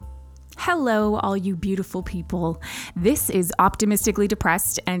Hello, all you beautiful people. This is Optimistically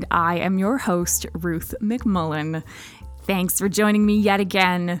Depressed, and I am your host, Ruth McMullen. Thanks for joining me yet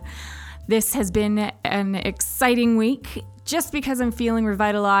again. This has been an exciting week. Just because I'm feeling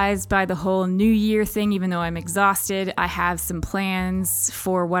revitalized by the whole New Year thing, even though I'm exhausted, I have some plans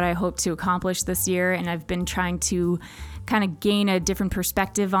for what I hope to accomplish this year, and I've been trying to kind of gain a different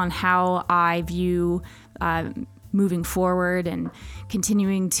perspective on how I view moving forward and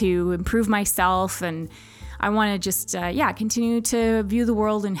continuing to improve myself. And I want to just, continue to view the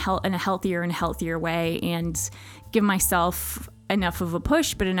world in a healthier and healthier way and give myself enough of a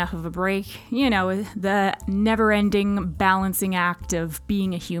push, but enough of a break. You know, the never-ending balancing act of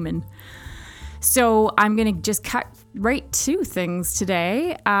being a human. So I'm going to just cut right to things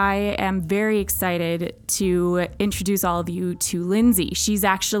today. I am very excited to introduce all of you to Lindsay. She's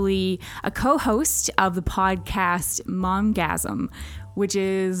actually a co-host of the podcast Momgasm, which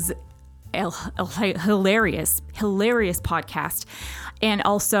is a hilarious podcast, and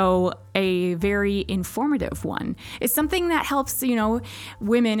also a very informative one. It's something that helps,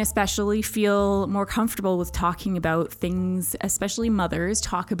 women especially feel more comfortable with talking about things, especially mothers,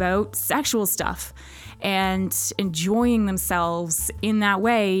 talk about sexual stuff and enjoying themselves in that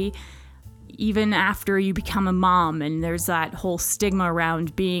way, even after you become a mom. And there's that whole stigma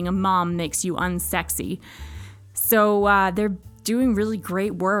around being a mom makes you unsexy. So they're doing really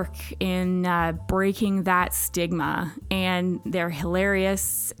great work in breaking that stigma, and they're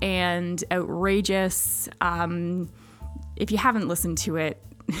hilarious and outrageous. If you haven't listened to it,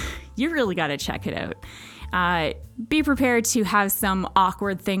 you really got to check it out. Be prepared to have some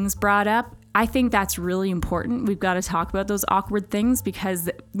awkward things brought up. I think that's really important. We've got to talk about those awkward things because,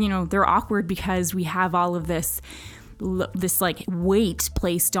 they're awkward because we have all of this like weight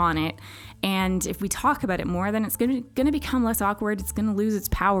placed on it. And if we talk about it more, then it's going to become less awkward. It's going to lose its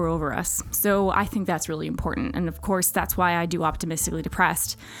power over us. So I think that's really important. And of course, that's why I do Optimistically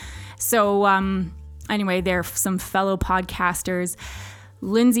Depressed. So anyway, they're some fellow podcasters.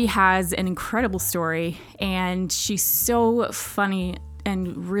 Lindsay has an incredible story, and she's so funny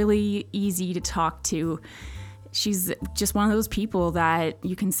and really easy to talk to. She's just one of those people that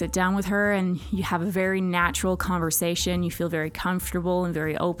you can sit down with her and you have a very natural conversation. You feel very comfortable and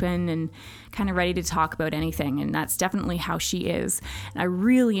very open and kind of ready to talk about anything. And that's definitely how she is. And I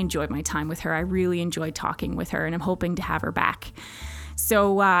really enjoyed my time with her. I really enjoyed talking with her, and I'm hoping to have her back.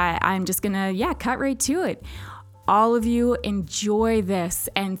 So I'm just going to, cut right to it. All of you enjoy this,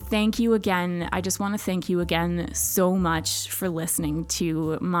 and thank you again. I just want to thank you again so much for listening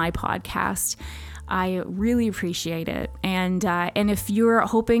to my podcast. I really appreciate it. And if you're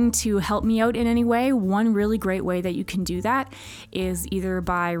hoping to help me out in any way, one really great way that you can do that is either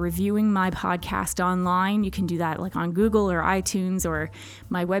by reviewing my podcast online. You can do that like on Google or iTunes or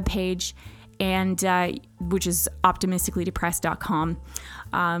my webpage, and which is optimisticallydepressed.com.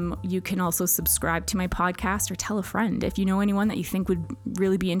 You can also subscribe to my podcast or tell a friend. If you know anyone that you think would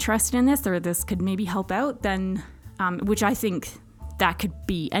really be interested in this, or this could maybe help out, then, which I think that could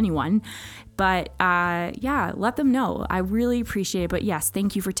be anyone. But let them know. I really appreciate it. But yes,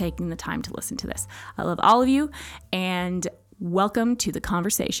 thank you for taking the time to listen to this. I love all of you, and welcome to the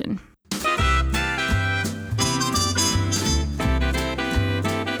conversation.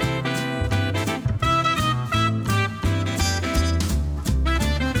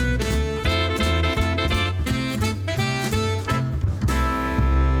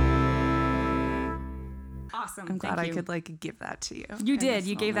 Awesome. I'm glad I could give that to you. You did.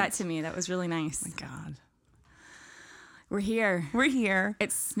 You gave that to me. That was really nice. Oh my God. We're here.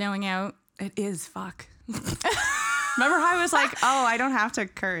 It's snowing out. It is. Fuck. Remember how I was like, oh, I don't have to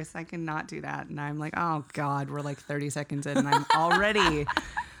curse. I can not do that. And I'm like, oh God, we're like 30 seconds in and I'm already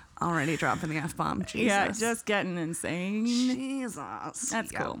dropping the F-bomb. Jesus. Yeah, just getting insane. Jesus.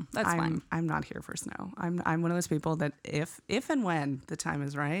 That's cool. That's fine. I'm not here for snow. I'm one of those people that if and when the time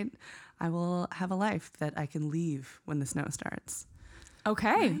is right, I will have a life that I can leave when the snow starts.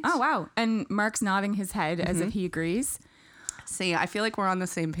 Okay. Right. Oh, wow. And Mark's nodding his head as if he agrees. See, I feel like we're on the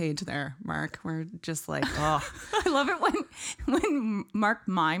same page there, Mark. We're just like, oh. I love it when Mark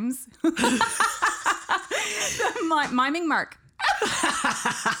mimes. Miming Mark.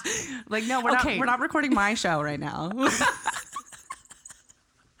 Like, no, we're not recording my show right now. I'm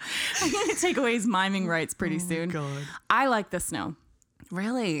going to take away his miming rights pretty soon. God. I like the snow.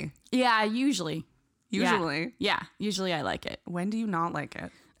 Really? Yeah, usually. Usually? Yeah, usually I like it. When do you not like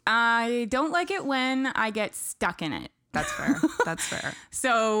it? I don't like it when I get stuck in it. That's fair. That's fair.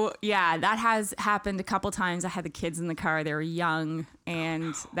 So, yeah, that has happened a couple times. I had the kids in the car. They were young,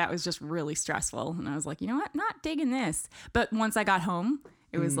 and that was just really stressful. And I was like, you know what? Not digging this. But once I got home,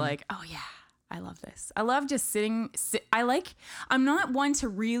 It was like, oh yeah, I love this. I love just sitting. I'm not one to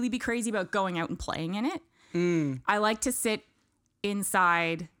really be crazy about going out and playing in it. I like to sit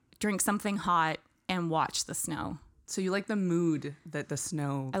inside, drink something hot, and watch the snow. So you like the mood that the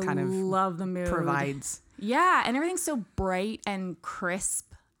snow kind of love the mood provides. Yeah, and everything's so bright and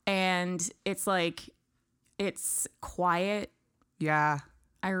crisp, and it's like, it's quiet. Yeah.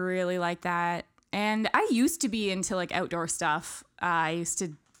 I really like that. And I used to be into like outdoor stuff. I used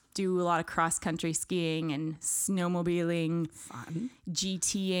to do a lot of cross-country skiing and snowmobiling. Fun.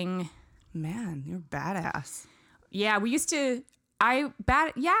 GTing. Man, you're badass. Yeah, we used to...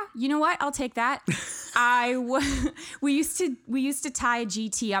 Yeah, you know what? I'll take that. We used to tie a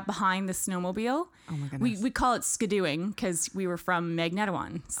GT up behind the snowmobile. Oh my goodness. We call it skidooing because we were from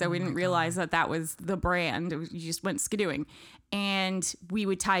Magnetowan, so we didn't realize that was the brand. You just went skidooing, and we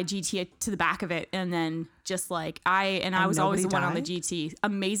would tie GT to the back of it, and then just like I was always the one on the GT.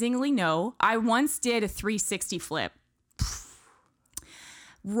 Amazingly, no. I once did a 360 flip,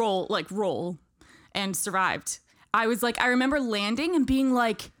 roll, and survived. I remember landing and being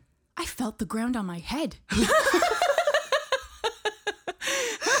like, I felt the ground on my head.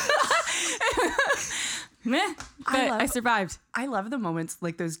 Meh, but I survived. I love the moments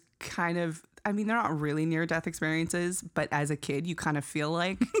like those kind of, I mean, they're not really near-death experiences, but as a kid, you kind of feel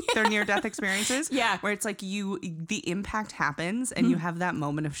like they're near-death experiences. Yeah. Where it's like the impact happens and you have that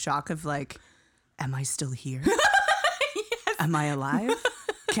moment of shock of like, am I still here? Yes. Am I alive?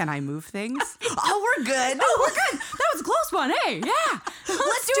 Can I move things? Oh, we're good. Oh, we're good. That was a close one. Hey, yeah.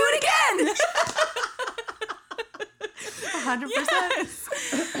 Let's do it again. 100%. Yes.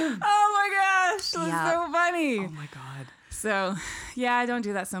 Oh my gosh. That's so funny. Oh my God. So, yeah, I don't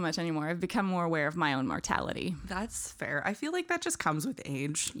do that so much anymore. I've become more aware of my own mortality. That's fair. I feel like that just comes with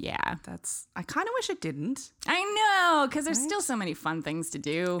age. Yeah. I kind of wish it didn't. I know, because there's still so many fun things to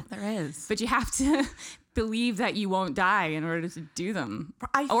do. There is. But you have to believe that you won't die in order to do them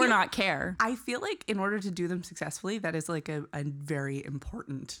or not care. I feel like in order to do them successfully, that is like a very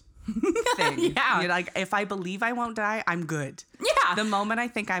important thing. Yeah. You're like, if I believe I won't die, I'm good. Yeah. The moment I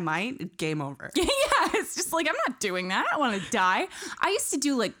think I might, game over. Yeah, it's just like, I'm not doing that. I don't want to die. I used to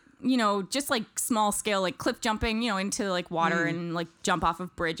do like, just like small scale, like cliff jumping, into like water and like jump off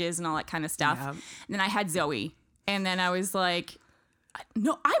of bridges and all that kind of stuff. Yeah. And then I had Zoe. And then I was like,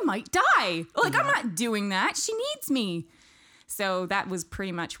 no, I might die. Like, I'm not doing that. She needs me. So that was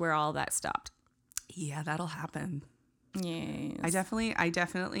pretty much where all that stopped. Yeah, that'll happen. Yes. I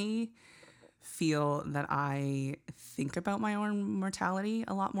definitely feel that I think about my own mortality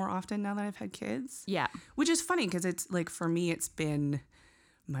a lot more often now that I've had kids. Yeah. Which is funny because it's like, for me,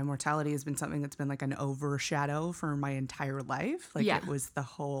 my mortality has been something that's been like an overshadow for my entire life. Like it was the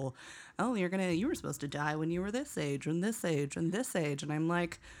whole, you were supposed to die when you were this age and this age and this age. And I'm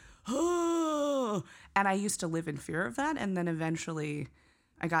like, oh, and I used to live in fear of that. And then eventually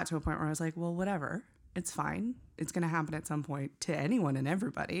I got to a point where I was like, well, whatever. It's fine. It's going to happen at some point to anyone and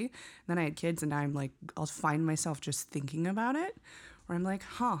everybody. And then I had kids and now I'm like, I'll find myself just thinking about it where I'm like,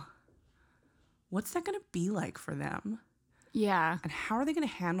 what's that going to be like for them? Yeah. And how are they going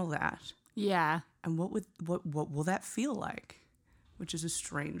to handle that? Yeah. And what will that feel like? Which is a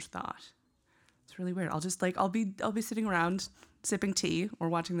strange thought. It's really weird. I'll be sitting around sipping tea or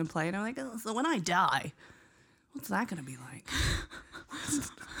watching them play and I'm like, oh, so when I die, what's that going to be like?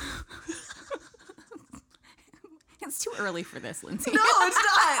 It's too early for this, Lindsay. No,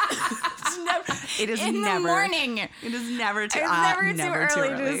 it's not. It is in never. the morning. It is never too, It's never too too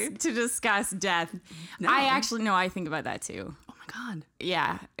early to discuss death. No. I think about that too. Oh my God.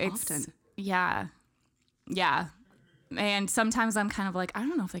 Yeah. Often. Yeah. Yeah. And sometimes I'm kind of like, I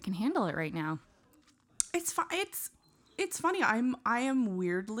don't know if I can handle it right now. It's funny. I am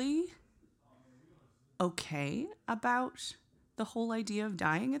weirdly okay about the whole idea of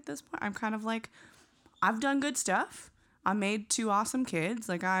dying at this point. I'm kind of like, I've done good stuff. I made 2 awesome kids.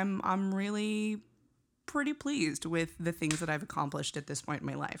 Like I'm really pretty pleased with the things that I've accomplished at this point in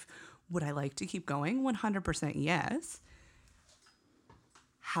my life. Would I like to keep going? 100% yes.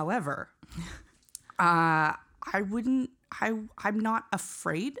 However, I'm not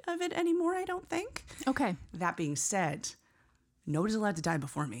afraid of it anymore, I don't think. Okay. That being said, nobody's allowed to die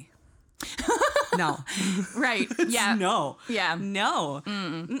before me. No. Right. Yeah. No. Yeah. No.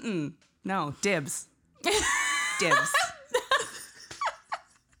 Mm-mm. No. Dibs. Dibs.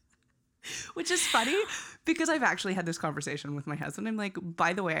 Which is funny because I've actually had this conversation with my husband. I'm like,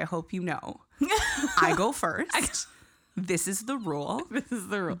 by the way, I hope you know, I go first. This is the rule. This is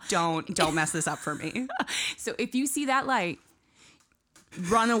the rule. Don't mess this up for me. So if you see that light,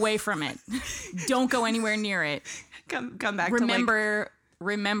 run away from it. Don't go anywhere near it. Come back. Remember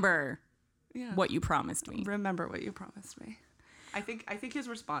remember Yeah. what you promised me. Remember what you promised me. I think his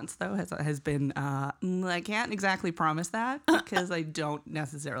response though has been I can't exactly promise that because I don't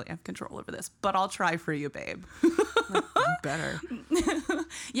necessarily have control over this, but I'll try for you, babe. Like, you better.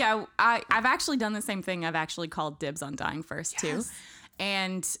 Yeah, I've actually done the same thing. I've actually called dibs on dying first too. Yes.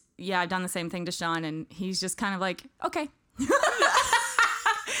 And yeah, I've done the same thing to Sean, and he's just kind of like, okay.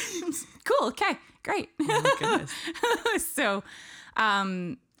 Cool, okay, great. Oh my goodness. So,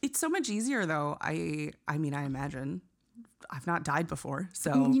 It's so much easier though. I mean, I imagine. I've not died before,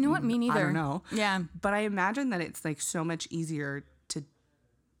 so you know what? Me neither. I don't know. Yeah. But I imagine that it's like so much easier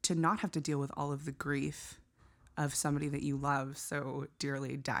to not have to deal with all of the grief of somebody that you love so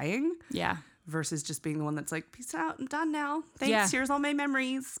dearly dying. Yeah. Versus just being the one that's like, peace out, I'm done now. Thanks, Yeah. here's all my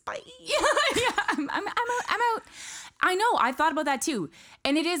memories. Bye. Yeah, I'm out. I know. I thought about that too.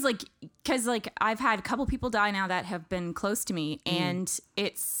 And it is like, because like I've had a couple people die now that have been close to me. And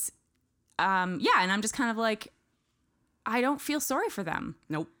it's, and I'm just kind of like, I don't feel sorry for them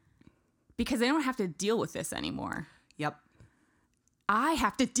Nope. because they don't have to deal with this anymore. Yep. I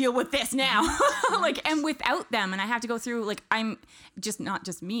have to deal with this now. Like, and without them, and I have to go through, like, I'm just not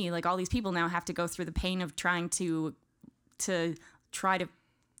just me, like all these people now have to go through the pain of trying to try to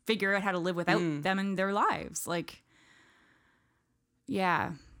figure out how to live without them in their lives. Like,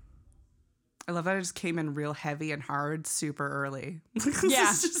 yeah. I love that it just came in real heavy and hard super early. Yeah.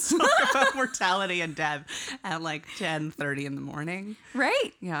 Just talk about mortality and death at like 10:30 in the morning.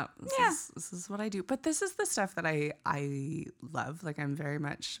 Right? Yeah. Yeah. This is what I do. But this is the stuff that I love. Like I'm very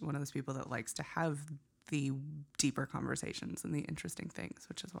much one of those people that likes to have the deeper conversations and the interesting things,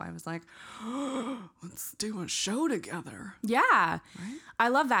 which is why I was like, let's do a show together. Yeah. Right? I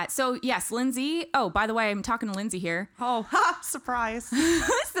love that. So, yes, Lindsay. Oh, by the way, I'm talking to Lindsay here. Oh, ha, surprise.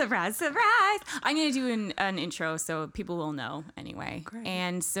 Surprise, surprise. I'm going to do an intro so people will know anyway. Great.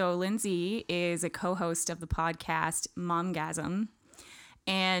 And so Lindsay is a co-host of the podcast Momgasm.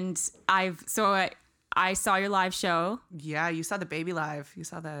 And I saw your live show. Yeah, you saw the baby live. You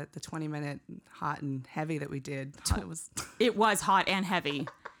saw the 20-minute hot and heavy that we did. It was hot and heavy.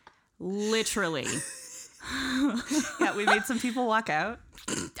 Literally. Yeah, we made some people walk out.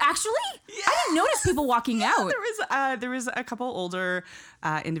 Actually? Yeah. I didn't notice people walking out. There was a couple older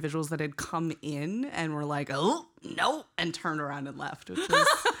individuals that had come in and were like, oh, no, and turned around and left, which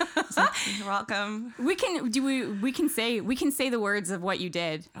was like, you're welcome. We can say the words of what you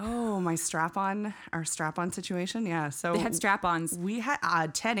did. Oh, our strap-on situation. Yeah. So They had strap-ons. we had a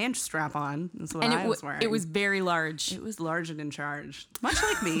 10-inch strap-on is what And I was wearing. it was very large. It was large and in charge, much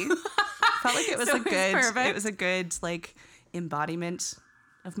like me. Felt like it was So a it was good, perfect. it was a good like embodiment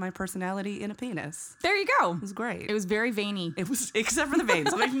of my personality in a penis. There you go. It was great. It was very veiny. It was, except for the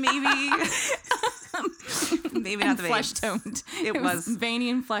veins. Like maybe not the veins. Flesh toned. It was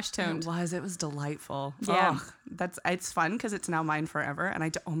veiny and flesh toned. It was delightful. Yeah. Oh, it's fun because it's now mine forever.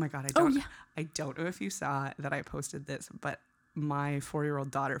 And oh my God, I don't know if you saw that I posted this, but my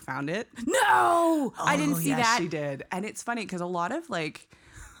 4-year-old daughter found it. No, I didn't see that. She did. And it's funny because a lot of like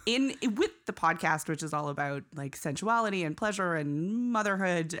with the podcast, which is all about like sensuality and pleasure and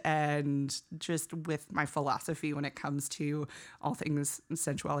motherhood and just with my philosophy when it comes to all things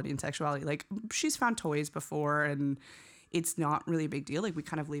sensuality and sexuality, like she's found toys before and it's not really a big deal. Like we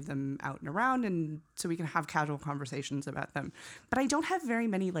kind of leave them out and around and so we can have casual conversations about them. But I don't have very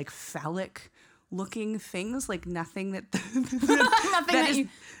many like phallic looking things, like nothing that Nothing that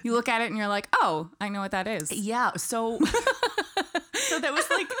you look at it and you're like, oh, I know what that is. Yeah. So that was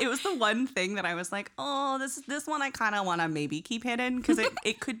like, it was the one thing that I was like, oh, this one I kind of want to maybe keep hidden because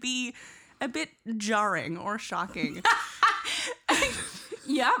it could be a bit jarring or shocking.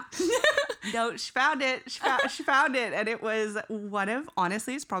 Yep. No, she found it. She found it. And it was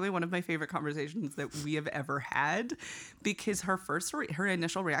honestly, it's probably one of my favorite conversations that we have ever had because her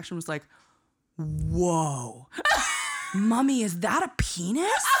initial reaction was like, whoa, Mommy, is that a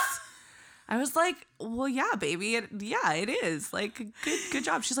penis? I was like, well, yeah, baby. It is. Like, good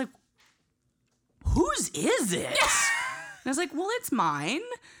job. She's like, whose is it? And I was like, well, it's mine.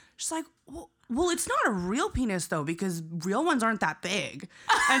 She's like, well, it's not a real penis, though, because real ones aren't that big.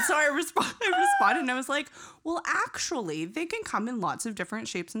 And so I responded and I was like, well, actually, they can come in lots of different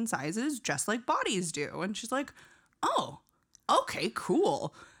shapes and sizes, just like bodies do. And she's like, oh, okay,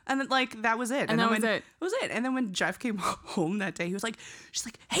 cool. And then, like, that was it. And that was it. It was it. And then when Jeff came home that day, she's like,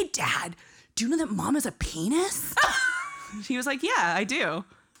 hey, Dad, do you know that Mom has a penis? He was like, yeah, I do.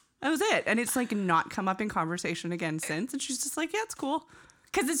 That was it. And it's, like, not come up in conversation again since. And she's just like, yeah, it's cool.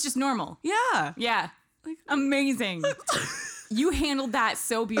 Because it's just normal. Yeah. Yeah. Like, amazing. You handled that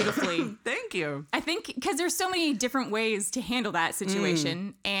so beautifully. Thank you. I think because there's so many different ways to handle that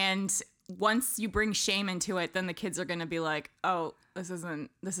situation. And once you bring shame into it, then the kids are going to be like, oh, this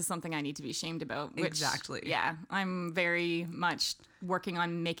is something I need to be shamed about. Which, Exactly. Yeah. I'm very much working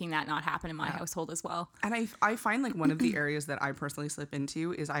on making that not happen in my household as well. And I find like one of the areas that I personally slip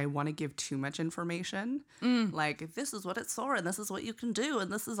into is I want to give too much information. Like, this is what it's for, and this is what you can do,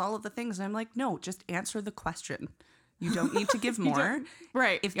 and this is all of the things. And I'm like, no, just answer the question. You don't need to give more.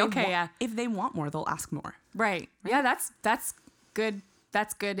 Right. If they if they want more, they'll ask more. Right. Yeah, that's good.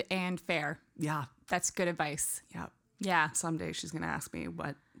 That's good and fair. Yeah. That's good advice. Yeah. Yeah. Someday she's going to ask me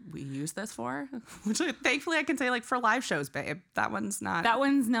what we use this for, which thankfully I can say, like, for live shows, babe. That one's not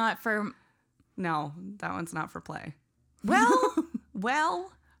for... No, that one's not for play.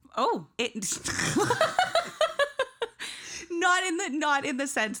 Well, oh. It not in the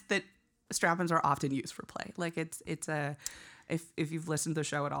sense that strap-ons are often used for play. Like, it's a... If you've listened to the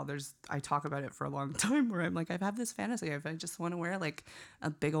show at all, I talk about it for a long time where I'm like, I have this fantasy. I just want to wear like a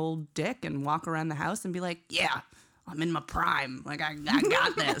big old dick and walk around the house and be like, yeah, I'm in my prime. Like, I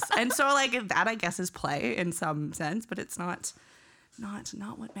got this. And so, like, that I guess is play in some sense, but it's not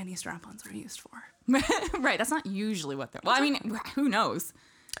what many strap-ons are used for. Right. That's not usually what they're... Well, I mean, who knows?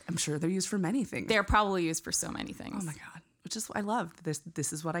 I'm sure they're used for many things. They're probably used for so many things. Oh my God. Which is, I love this.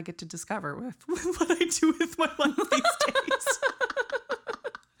 This is what I get to discover with what I do with my life these days.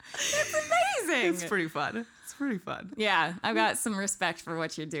 It's amazing. It's pretty fun. It's pretty fun. Yeah. I've got some respect for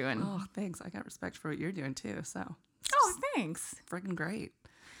what you're doing. Oh, thanks. I got respect for what you're doing too. So. Oh, thanks. Friggin' great.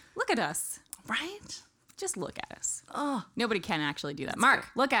 Look at us. Right? Just look at us. Oh. Nobody can actually do that. Mark,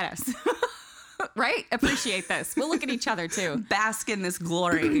 look at us. Right? Appreciate this. We'll look at each other too. Bask in this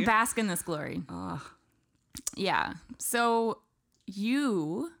glory. Bask in this glory. Oh. Yeah. So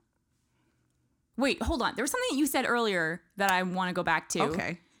wait, hold on. There was something that you said earlier that I want to go back to.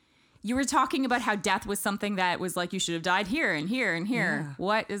 Okay. You were talking about how death was something that was like, you should have died here and here and here. Yeah.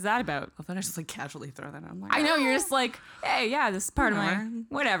 What is that about? I thought I just like casually throw that out. I'm like, I know, you're just like, hey, yeah, this is part of my,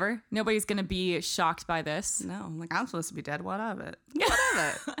 whatever. Nobody's going to be shocked by this. No, I'm like, I'm supposed to be dead. What of it? What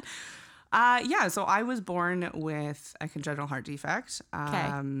of it? Yeah, so I was born with a congenital heart defect.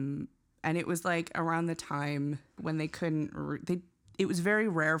 And it was like around the time when they couldn't, it was very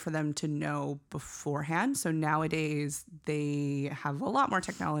rare for them to know beforehand. So nowadays they have a lot more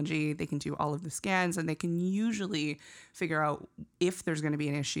technology. They can do all of the scans and they can usually figure out if there's going to be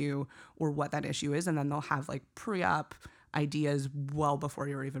an issue or what that issue is. And then they'll have like pre-op ideas well before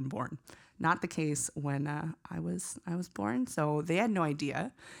you're even born. Not the case when I was born. So they had no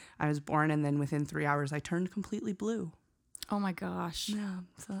idea. I was born and then within 3 hours I turned completely blue. Oh my gosh. Yeah,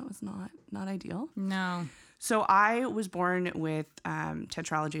 so that was not ideal. No. So I was born with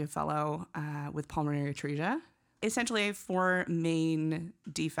tetralogy of Fallot with pulmonary atresia. Essentially 4 main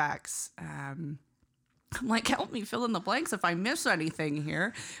defects. I'm like, help me fill in the blanks if I miss anything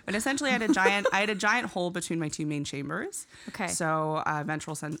here. But essentially, I had a giant hole between my 2 main chambers. Okay. So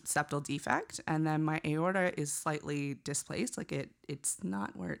ventral septal defect, and then my aorta is slightly displaced. Like it's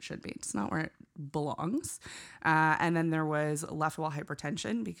not where it should be. It's not where it belongs. And then there was left wall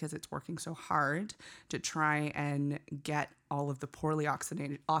hypertension because it's working so hard to try and get all of the poorly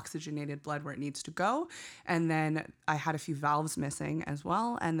oxygenated blood where it needs to go. And then I had a few valves missing as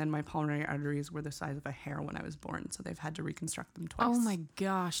well. And then my pulmonary arteries were the size of a hair when I was born. So they've had to reconstruct them twice. Oh my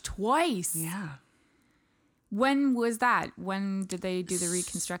gosh, twice. Yeah. When was that? When did they do the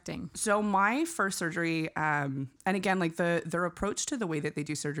reconstructing? So my first surgery, and again, like their approach to the way that they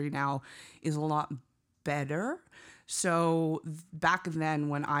do surgery now is a lot better. So back then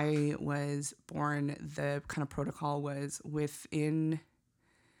when I was born, the kind of protocol was within,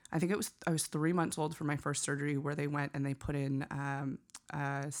 I think I was 3 months old for my first surgery where they went and they put in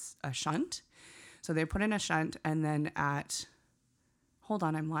a shunt. So they put in a shunt and then hold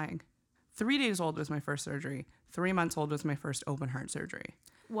on, I'm lying. 3 days old was my first surgery. 3 months old was my first open heart surgery.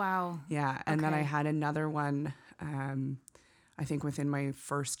 Wow. Yeah. And then I had another one, I think within my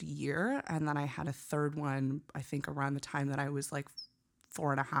first year. And then I had a third one, I think around the time that I was like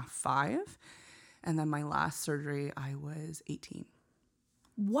 4.5, 5. And then my last surgery, I was 18.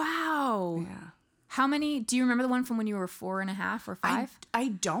 Wow. Yeah. How many, do you remember the one from when you were 4.5 or 5? I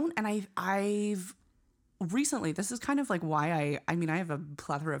don't. And I've recently, this is kind of like why I have a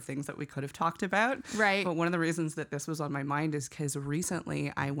plethora of things that we could have talked about. Right. But one of the reasons that this was on my mind is because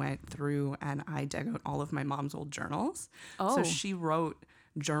recently I went through and I dug out all of my mom's old journals. Oh. So she wrote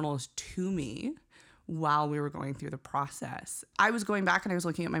journals to me while we were going through the process. I was going back and I was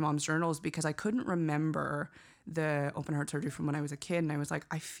looking at my mom's journals because I couldn't remember the open heart surgery from when I was a kid. And I was like,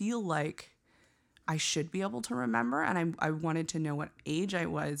 I feel like I should be able to remember. And I wanted to know what age I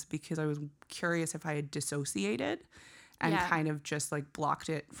was because I was curious if I had dissociated and kind of just like blocked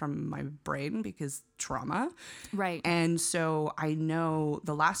it from my brain because trauma. Right. And so I know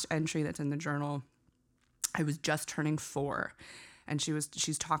the last entry that's in the journal, I was just turning 4, and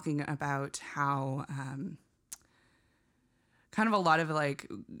she's talking about how kind of a lot of like,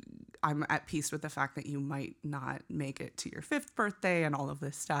 I'm at peace with the fact that you might not make it to your 5th birthday and all of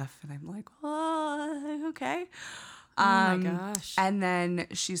this stuff. And I'm like, oh, okay. Oh my gosh. And then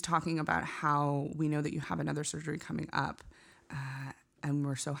she's talking about how we know that you have another surgery coming up. And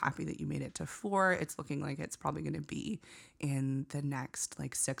we're so happy that you made it to 4. It's looking like it's probably going to be in the next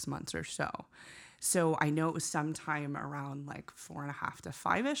like 6 months or so. So I know it was sometime around like 4.5 to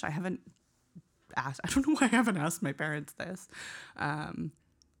 5-ish. I haven't asked. I don't know why I haven't asked my parents this.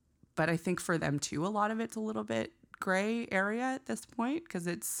 But I think for them too, a lot of it's a little bit gray area at this point because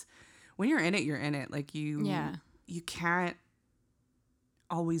it's when you're in it, you're in it. Like you can't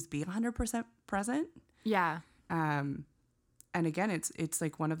always be 100% present. Yeah. And again, it's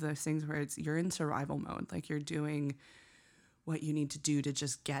like one of those things where you're in survival mode. Like you're doing what you need to do to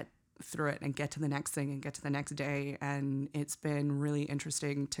just get through it and get to the next thing and get to the next day. And it's been really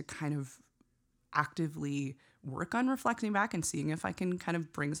interesting to kind of actively work on reflecting back and seeing if I can kind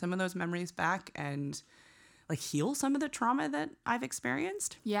of bring some of those memories back and like heal some of the trauma that I've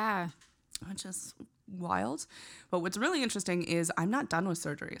experienced. Yeah. Which is wild. But what's really interesting is I'm not done with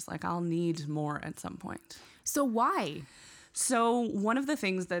surgeries. Like I'll need more at some point. So why? So one of the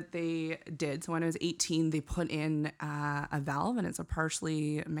things that they did, so when I was 18, they put in a valve, and it's a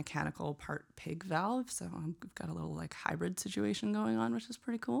partially mechanical, part pig valve. So I've got a little like hybrid situation going on, which is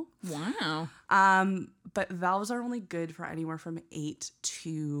pretty cool. Wow. But valves are only good for anywhere from 8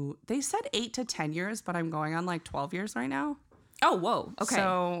 to 10 years, but I'm going on like 12 years right now. Oh, whoa. Okay.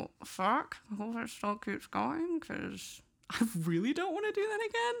 So fuck, I hope it still keeps going because I really don't want to do that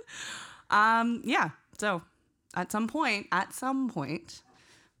again. Yeah. So at some point,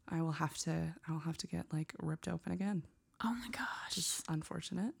 I will have to get like ripped open again. Oh my gosh. It's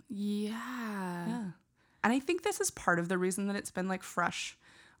unfortunate. Yeah. And I think this is part of the reason that it's been like fresh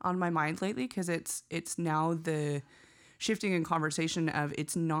on my mind lately, because it's now the shifting in conversation of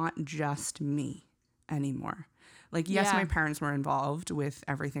it's not just me anymore. Like, yes, my parents were involved with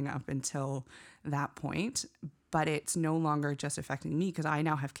everything up until that point, but it's no longer just affecting me because I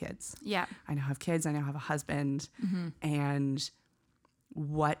now have kids. Yeah. I now have kids. I now have a husband. Mm-hmm. And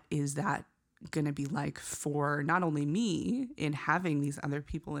what is that going to be like for not only me in having these other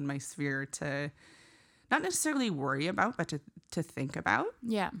people in my sphere to not necessarily worry about, but to think about?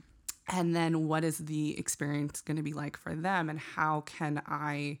 Yeah. And then what is the experience going to be like for them? And how can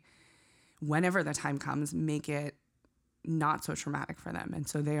I, whenever the time comes, make it not so traumatic for them? And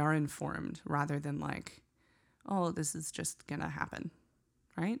so they are informed rather than like, oh, this is just going to happen.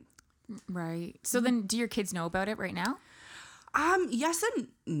 Right? Right. So then do your kids know about it right now? Yes and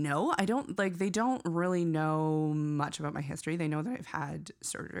no. They don't really know much about my history. They know that I've had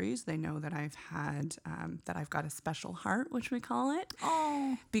surgeries. They know that I've had, that I've got a special heart, which we call it.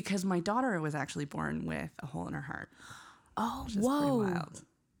 Oh. Because my daughter was actually born with a hole in her heart. Oh, which is whoa. pretty wild.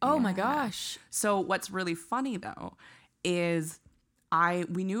 Oh my gosh. So what's really funny though is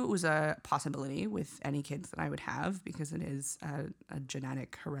we knew it was a possibility with any kids that I would have because it is a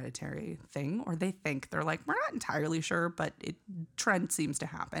genetic hereditary thing, or they think. They're like, we're not entirely sure, but trend seems to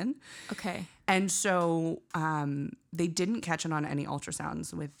happen. Okay. And so they didn't catch it on any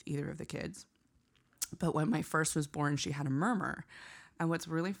ultrasounds with either of the kids. But when my first was born, she had a murmur. And what's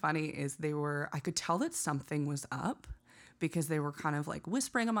really funny is I could tell that something was up because they were kind of like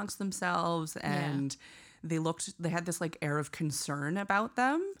whispering amongst themselves and they had this like air of concern about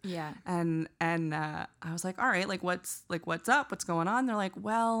them. Yeah. And I was like, all right, what's up? What's going on? They're like,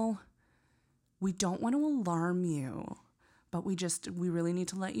 well, we don't want to alarm you, but we really need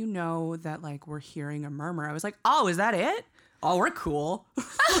to let you know that like we're hearing a murmur. I was like, oh, is that it? Oh, we're cool.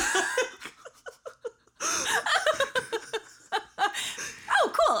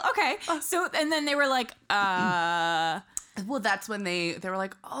 Oh, cool. Okay. So, and then they were like, Well, that's when they were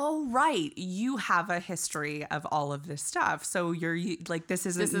like, oh, right, you have a history of all of this stuff. So you're like, this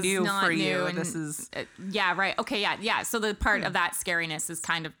isn't new for you. And, this is. Yeah, right. Okay, yeah. So the part of that scariness is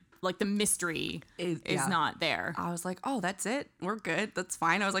kind of like the mystery is not there. I was like, oh, that's it. We're good. That's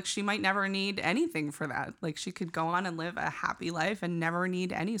fine. I was like, she might never need anything for that. Like she could go on and live a happy life and never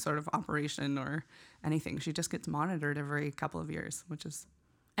need any sort of operation or anything. She just gets monitored every couple of years, which is.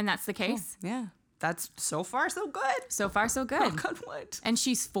 And that's the case? Cool. Yeah. That's so far so good. So far so good. Oh, God, what? And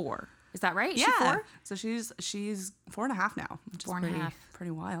she's 4. Is that right? Is Yeah. she 4? So she's 4.5 now, which 4.5. is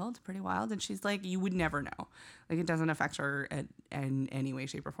pretty wild. And she's like, you would never know. Like, it doesn't affect her in any way,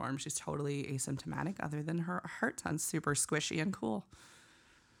 shape, or form. She's totally asymptomatic, other than her heart sounds super squishy and cool.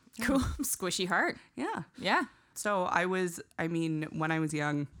 Cool. Squishy heart. Yeah. Yeah. So when I was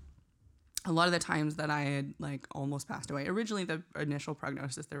young, a lot of the times that I had like almost passed away, originally the initial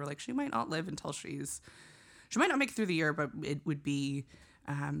prognosis, they were like, she might not live until she might not make it through the year, but it would be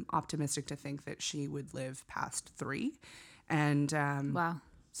optimistic to think that she would live past 3. And Wow.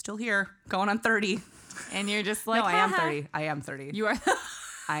 still here, going on 30. And you're just like, No, I am 30. I am 30. You are.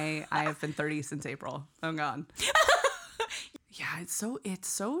 I have been 30 since April. I'm gone. Yeah, it's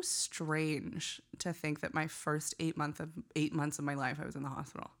so strange to think that my first 8 months of my life I was in the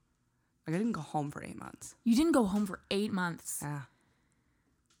hospital. Like, I didn't go home for 8 months. You didn't go home for 8 months. Yeah.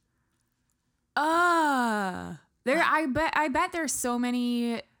 I bet there's so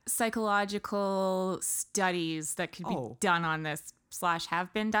many psychological studies that could be done on this /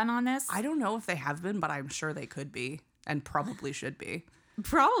 have been done on this. I don't know if they have been, but I'm sure they could be and probably should be.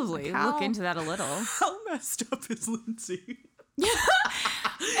 Probably look into that a little. How messed up is Lindsay?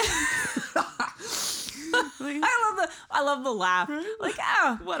 I love the laugh. Like,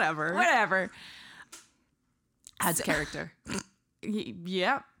 oh, whatever. Adds character.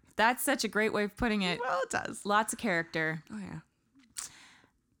 Yep. That's such a great way of putting it. Well, it does. Lots of character. Oh, yeah.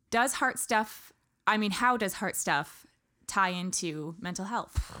 How does heart stuff tie into mental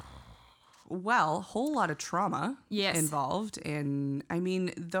health? Well, whole lot of trauma Yes. involved in,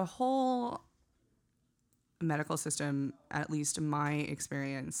 the whole medical system, at least in my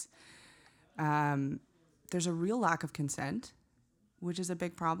experience, there's a real lack of consent, which is a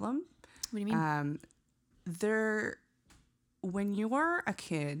big problem. What do you mean? When you're a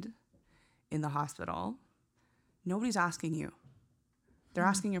kid in the hospital, nobody's asking you. They're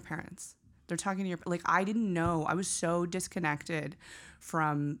asking your parents. They're talking to your, like, I didn't know. I was so disconnected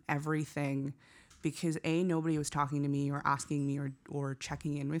from everything because nobody was talking to me or asking me or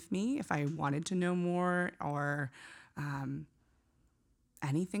checking in with me if I wanted to know more or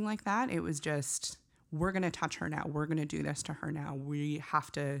anything like that. It was just, we're going to touch her now. We're going to do this to her now. We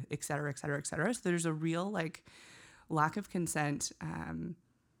have to, et cetera, et cetera, et cetera. So there's a real like lack of consent and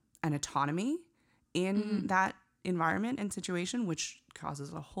autonomy in that environment and situation, which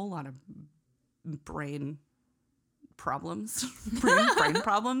causes a whole lot of brain problems. brain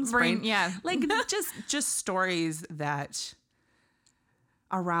problems. Yeah. Like just stories that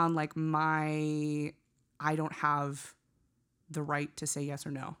around like I don't have the right to say yes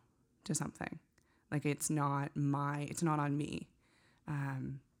or no to something. Like, it's not on me.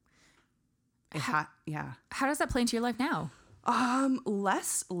 Yeah. How does that play into your life now?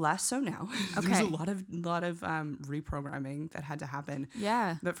 Less so now. Okay. There's a lot of reprogramming that had to happen.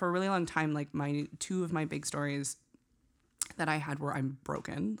 Yeah. But for a really long time, like two of my big stories that I had were I'm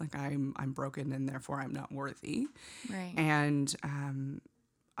broken. Like, I'm broken and therefore I'm not worthy. Right. And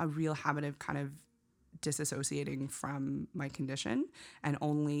a real habit of kind of disassociating from my condition and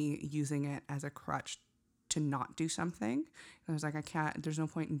only using it as a crutch to not do something. I was like, there's no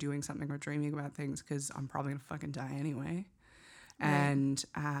point in doing something or dreaming about things because I'm probably gonna fucking die anyway. Right.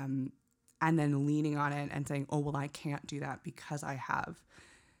 And then leaning on it and saying, oh, well, I can't do that because I have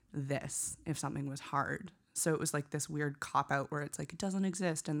this if something was hard. So it was like this weird cop out where it's like, it doesn't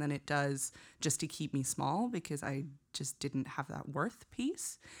exist. And then it does just to keep me small because I just didn't have that worth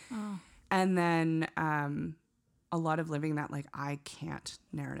piece. Oh. And then a lot of living that like I can't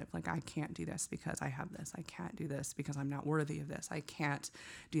narrative. Like, I can't do this because I have this. I can't do this because I'm not worthy of this. I can't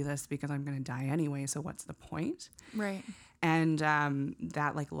do this because I'm going to die anyway. So what's the point? Right. And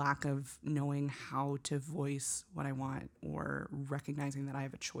that like lack of knowing how to voice what I want or recognizing that I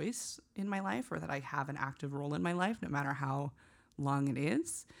have a choice in my life or that I have an active role in my life, no matter how long it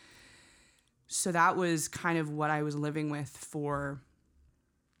is. So that was kind of what I was living with for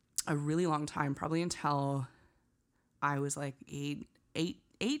a really long time, probably until I was like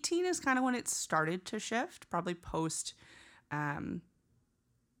 18 is kind of when it started to shift, probably post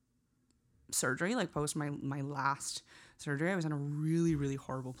surgery, like post my last surgery. I was in a really, really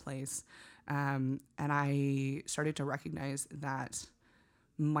horrible place. And I started to recognize that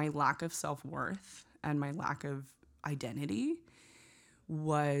my lack of self-worth and my lack of identity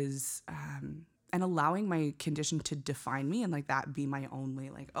was, and allowing my condition to define me and like that be my only,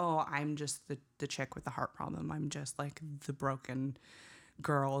 like, oh, I'm just the chick with the heart problem. I'm just like the broken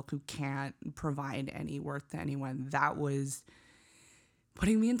girl who can't provide any worth to anyone. That was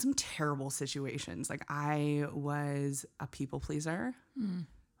putting me in some terrible situations. Like, I was a people pleaser.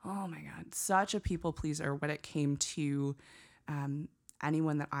 Oh my God. Such a people pleaser when it came to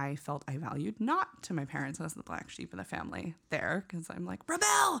anyone that I felt I valued, not to my parents as the black sheep of the family there, because I'm like,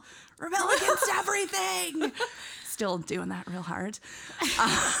 rebel against everything. Still doing that real hard.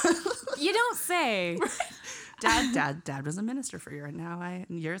 You don't say. Dad was a minister for years, and now I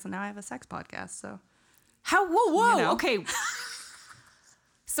have a sex podcast. So How? Whoa. You know. Okay.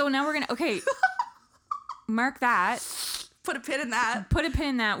 So now we're gonna mark that. put a pin in that. Put a pin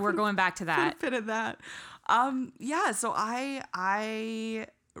in that. We're going back to that. Put a pin in that. So I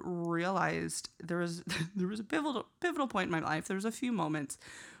realized there was a pivotal point in my life. There was a few moments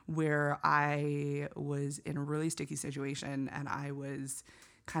where I was in a really sticky situation, and I was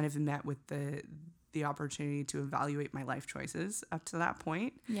kind of met with the opportunity to evaluate my life choices up to that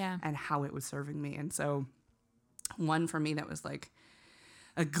point, Yeah. and how it was serving me. And so one for me that was like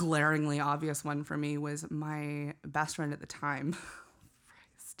a glaringly obvious one for me was my best friend at the time.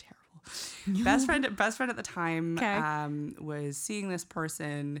 It's terrible. Best friend at the time was seeing this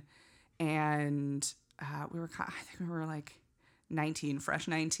person, and I think we were like 19, fresh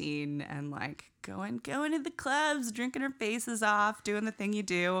 19, and like going to the clubs, drinking our faces off, doing the thing you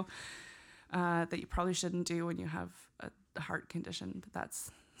do that you probably shouldn't do when you have a heart condition, but that's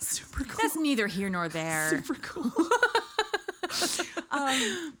super cool. That's neither here nor there. Super cool.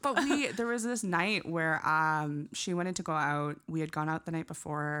 But there was this night where she wanted to go out. We had gone out the night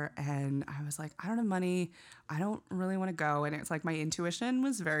before, and I was like, I don't have money. I don't really want to go. And it's like my intuition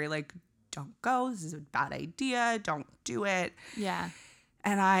was very like, don't go. This is a bad idea. Don't do it. Yeah.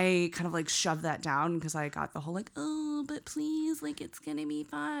 And I kind of like shoved that down because I got the whole like, oh, but please, like it's gonna be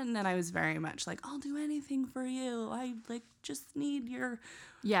fun. And I was very much like, I'll do anything for you. I like just need your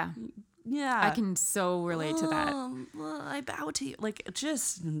Yeah. I can so relate to that. Well, I bow to you. Like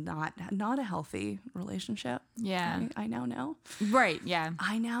just not a healthy relationship. Yeah. I now know. Right. Yeah.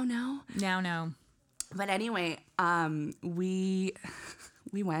 I now know. Now know. But anyway,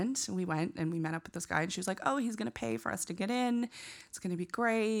 we went and we met up with this guy, and she was like, oh, he's going to pay for us to get in. It's going to be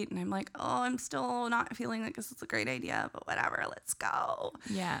great. And I'm like, oh, I'm still not feeling like this is a great idea, but whatever, let's go.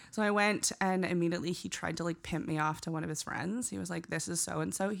 Yeah. So I went, and immediately he tried to like pimp me off to one of his friends. He was like, this is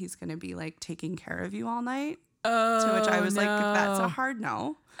so-and-so. He's going to be like taking care of you all night. Oh, To which I was like, that's a hard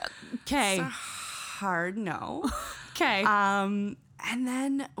no. Okay. It's a hard no. Okay. And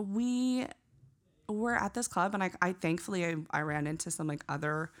then we were at this club, and I thankfully I ran into some like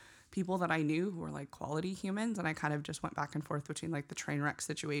other people that I knew who were like quality humans, and I kind of just went back and forth between like the train wreck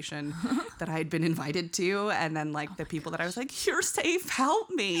situation that I had been invited to, and then like the people that I was like, you're safe, help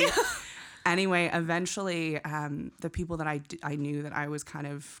me. Anyway, eventually the people that I knew that I was kind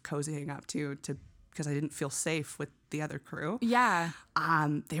of cozying up to because I didn't feel safe with the other crew. Yeah.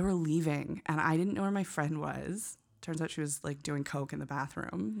 They were leaving, and I didn't know where my friend was. Turns out she was like doing coke in the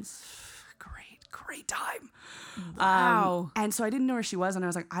bathroom. It was great time. Wow. And so I didn't know where she was, and I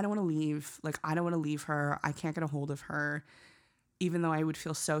was like, I don't want to leave. Like, I don't want to leave her. I can't get a hold of her. Even though I would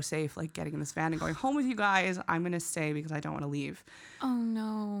feel so safe, like getting in this van and going home with you guys, I'm going to stay because I don't want to leave. Oh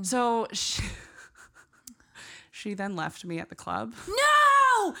no. So she then left me at the club.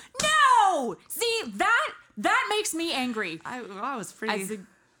 No. See, that makes me angry. I was pretty...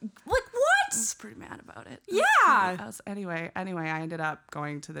 What? I was pretty mad about it. Yeah. Anyway, I ended up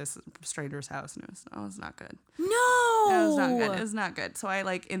going to this stranger's house, and it was not good. No. It was not good. So I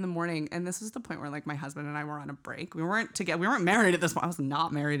like in the morning, and this was the point where like my husband and I were on a break. We weren't together. We weren't married at this point. I was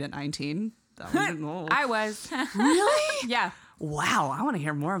not married at 19. I was. Really? Yeah. Wow. I want to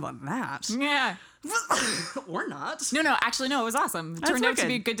hear more about that. Yeah. Or not. No. Actually, no. It was awesome. It turned out to wicked.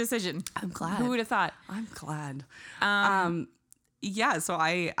 be a good decision. I'm glad. Who would have thought? I'm glad. Yeah, so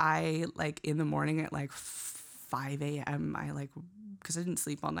I like in the morning at like 5 a.m. I like, because I didn't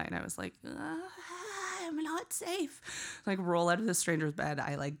sleep all night, I was like, I'm not safe. Like roll out of the stranger's bed.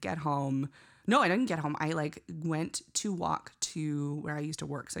 I like get home. No, I didn't get home. I like went to walk to where I used to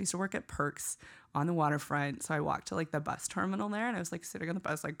work. So I used to work at Perks on the waterfront. So I walked to like the bus terminal there, and I was like sitting on the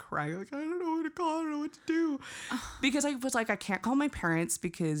bus like crying, like I don't know what to call, I don't know what to do. Because I was like, I can't call my parents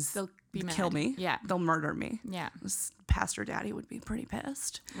because They'll be kill mad. me. Yeah. They'll murder me. Yeah. Pastor Daddy would be pretty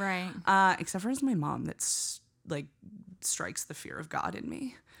pissed. Right. Except for it's my mom that's like strikes the fear of God in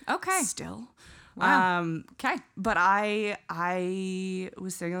me. Okay. Still. Wow. Okay. But I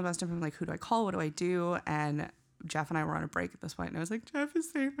was sitting on the bus stop, and I'm like, who do I call? What do I do? And Jeff and I were on a break at this point, and I was like, Jeff is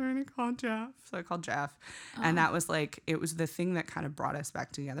safe. I'm gonna call Jeff. So I called Jeff. And that was like, it was the thing that kind of brought us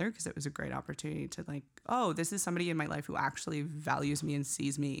back together, because it was a great opportunity to like, oh, this is somebody in my life who actually values me and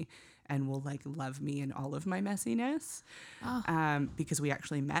sees me and will like love me in all of my messiness. Because we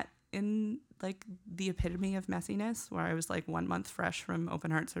actually met in like the epitome of messiness, where I was like 1 month fresh from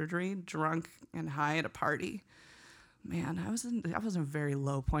open heart surgery, drunk and high at a party. man, I was in a very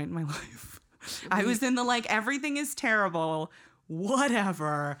low point in my life. I was in the like, everything is terrible.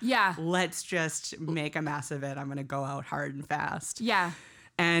 Whatever. Yeah. Let's just make a mess of it. I'm going to go out hard and fast. Yeah.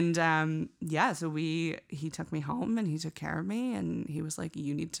 And so he took me home and he took care of me, and he was like,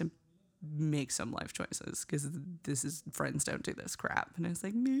 you need to make some life choices because friends don't do this crap. And I was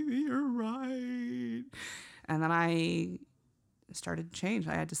like, maybe you're right. And then I started to change.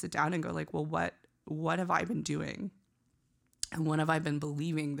 I had to sit down and go like, well, what have I been doing? And what have I been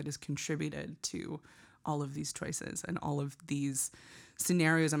believing that has contributed to all of these choices and all of these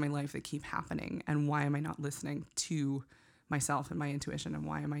scenarios in my life that keep happening? And why am I not listening to myself and my intuition? And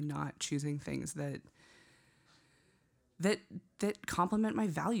why am I not choosing things that complement my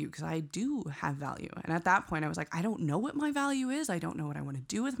value? Because I do have value. And at that point I was like, I don't know what my value is. I don't know what I want to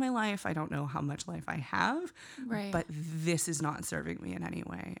do with my life. I don't know how much life I have. Right. But this is not serving me in any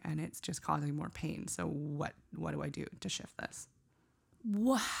way, and it's just causing more pain. So what do I do to shift this?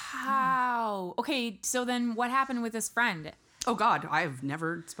 Wow. Okay, so then what happened with this friend? Oh God, I've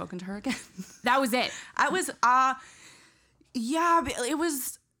never spoken to her again. That was it. I was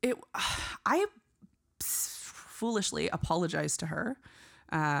I foolishly apologized to her.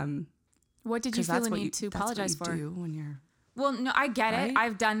 What did you feel the need to apologize for? That's what you do when you're... Well, no, I get right? it.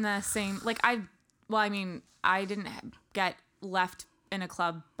 I've done the same. Like I didn't get left in a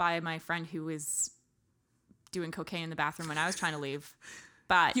club by my friend who was doing cocaine in the bathroom when I was trying to leave.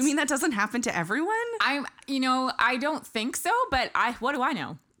 But you mean that doesn't happen to everyone? I don't think so, but what do I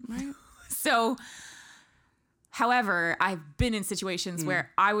know? Right. So, however, I've been in situations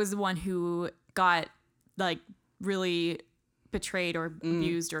where I was the one who got like really betrayed or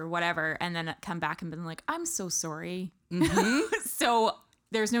abused or whatever, and then come back and been like, I'm so sorry. Mm-hmm. So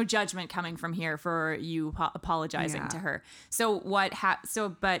there's no judgment coming from here for you apologizing to her. So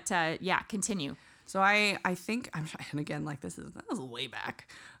continue. So I think and again, like that was way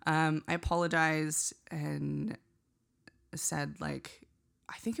back. I apologized and said like,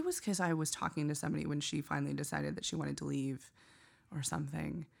 I think it was because I was talking to somebody when she finally decided that she wanted to leave or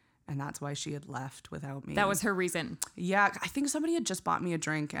something. And that's why she had left without me. That was her reason. Yeah. I think somebody had just bought me a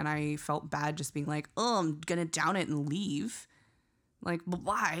drink and I felt bad just being like, oh, I'm going to down it and leave. Like, but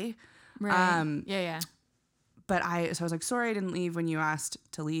why? Right. Yeah. But I was like, sorry, I didn't leave when you asked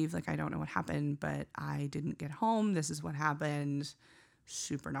to leave. Like, I don't know what happened, but I didn't get home. This is what happened.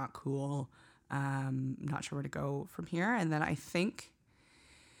 Super not cool. Not sure where to go from here. And then I think,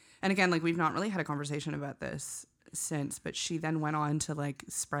 and again, like we've not really had a conversation about this since, but she then went on to like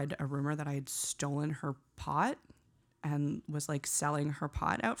spread a rumor that I had stolen her pot and was like selling her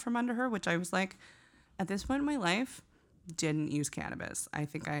pot out from under her, which I was like, at this point in my life, didn't use cannabis. I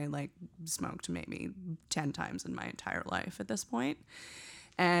think I like smoked maybe 10 times in my entire life at this point.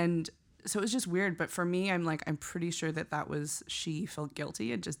 And so it was just weird. But for me, I'm pretty sure that was, she felt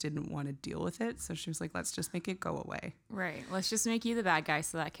guilty and just didn't want to deal with it. So she was like, let's just make it go away. Right. Let's just make you the bad guy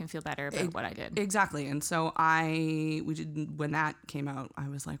so that I can feel better about what I did. Exactly. And so when that came out, I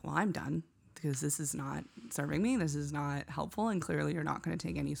was like, well, I'm done because this is not serving me. This is not helpful. And clearly you're not going to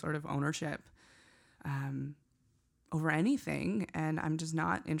take any sort of ownership over anything, and I'm just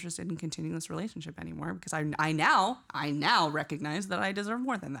not interested in continuing this relationship anymore because I now recognize that I deserve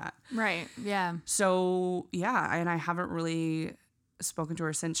more than that. Right. Yeah. So yeah, and I haven't really spoken to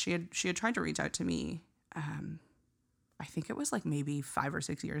her since. She had tried to reach out to me. I think it was like maybe 5 or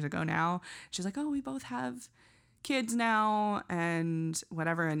 6 years ago now. She's like, oh, we both have kids now and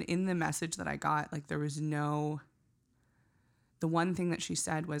whatever. And in the message that I got, like there was no. The one thing that she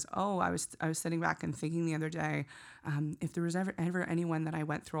said was, oh, I was sitting back and thinking the other day, if there was ever anyone that I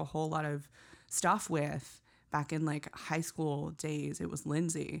went through a whole lot of stuff with back in like high school days, it was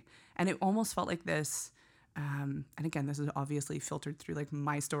Lindsay. And it almost felt like this, and again, this is obviously filtered through like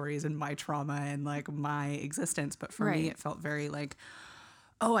my stories and my trauma and like my existence. But for me, it felt very like,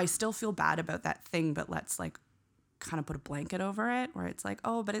 oh, I still feel bad about that thing, but let's like kind of put a blanket over it where it's like,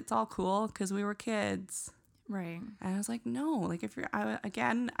 oh, but it's all cool because we were kids. Right. And I was like, no, like if you're,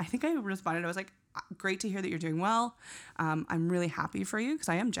 again, I think I responded. I was like, great to hear that you're doing well. I'm really happy for you because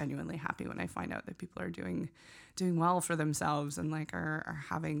I am genuinely happy when I find out that people are doing well for themselves and like are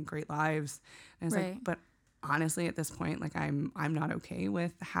having great lives. And I was like, but honestly, at this point, like I'm not okay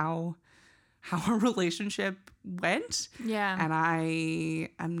with how our relationship went. Yeah. And I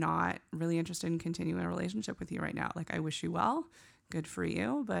am not really interested in continuing a relationship with you right now. Like I wish you well, good for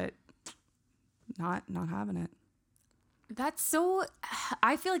you, but not having it. That's so,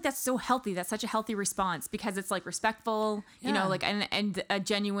 I feel like that's so healthy. That's such a healthy response because it's like respectful, you know, Yeah. like, and a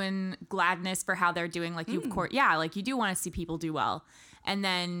genuine gladness for how they're doing. Like you, of course, yeah, like you do want to see people do well. And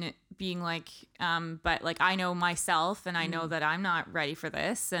then being like, but like, I know myself and I know that I'm not ready for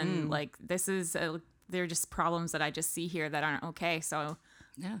this. And like, this is, they're just problems that I just see here that aren't okay. So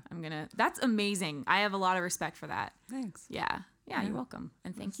Yeah. that's amazing. I have a lot of respect for that. Thanks. Yeah. Yeah, you're welcome.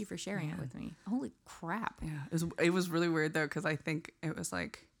 And thank you for sharing it with me. Holy crap. Yeah. It was really weird though, because I think it was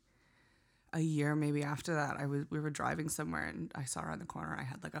like a year maybe after that. We were driving somewhere and I saw her on the corner. I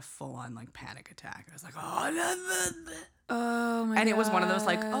had like a full on like panic attack. I was like, Oh my and it was one of those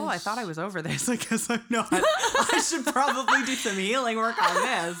like, oh, I thought I was over this. I guess I'm not. I should probably do some healing work on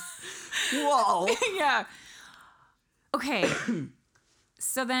this. Whoa. Yeah. Okay.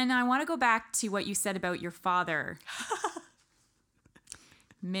 So then I want to go back to what you said about your father.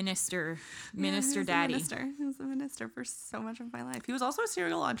 Minister daddy. He was a minister for so much of my life. He was also a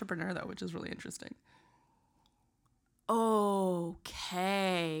serial entrepreneur though, which is really interesting.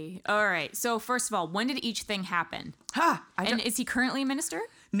 Okay. All right. So first of all, when did each thing happen? And is he currently a minister?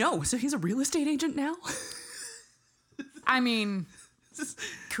 No, so he's a real estate agent now. I mean,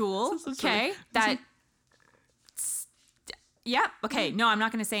 cool. Okay. Yeah. Okay. No, I'm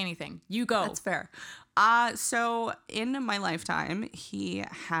not going to say anything. You go. That's fair. So in my lifetime, he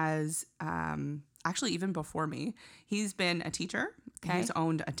has, actually even before me, he's been a teacher. Okay. He's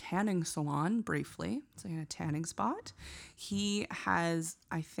owned a tanning salon briefly. So he had a tanning spot. He has,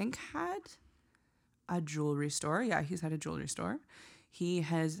 I think, had a jewelry store. Yeah, he's had a jewelry store. He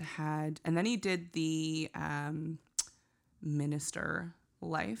has had, and then he did the minister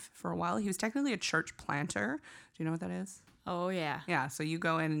life for a while. He was technically a church planter. Do you know what that is? Oh, yeah. Yeah, so you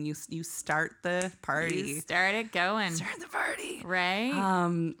go in and you start the party. You start it going. Start the party. Right?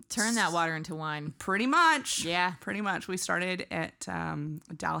 Turn that water into wine. Pretty much. Yeah. Pretty much. We started at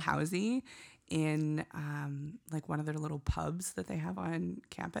Dalhousie in like one of their little pubs that they have on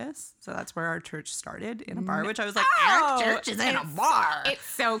campus. So that's where our church started, in a bar, which I was like, our church is in a bar. It's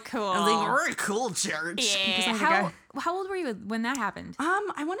so cool. I was like, we're a cool church. Because Yeah. I think How old were you when that happened?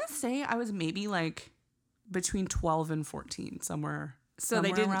 I want to say I was maybe like between 12 and 14, somewhere. So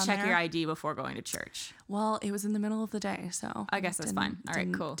they didn't around check there. your ID before going to church. Well, it was in the middle of the day, so I guess that's fine. All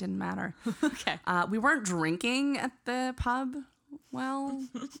right, cool. Didn't matter. Okay. We weren't drinking at the pub while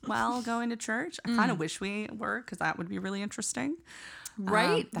going to church. I kind of wish we were, because that would be really interesting.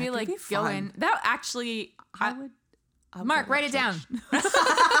 Right? That Be could like be fun. going. That actually. I would Mark, go to write it down. church.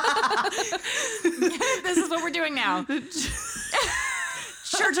 This is what we're doing now.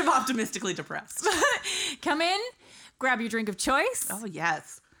 Church of Optimistically Depressed. Come in, grab your drink of choice, Oh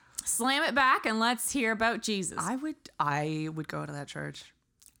yes, slam it back, and let's hear about Jesus. I would go to that church.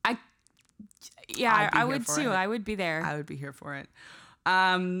 I I'd be I here would for too. it. I would be there. I would be here for it.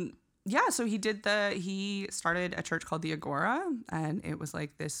 Yeah, so he started a church called the Agora, and it was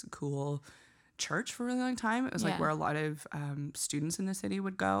like this cool church for a really long time. It was like Yeah. where a lot of students in the city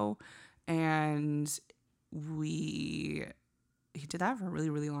would go, and he did that for a really,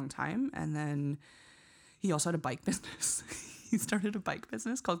 really long time. And then he also had a bike business. He started a bike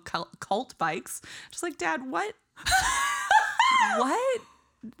business called Cult Bikes. Just like, Dad, what? What?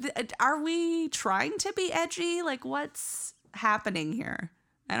 Are we trying to be edgy? Like, what's happening here?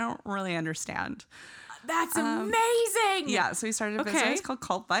 I don't really understand. That's amazing. Yeah, so he started a Okay. business called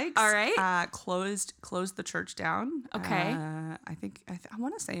Cult Bikes. All right. Closed the church down. Okay. I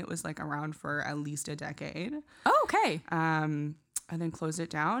want to say it was like around for at least a decade. Oh, okay. And then closed it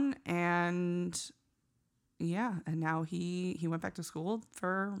down, and yeah, and now he went back to school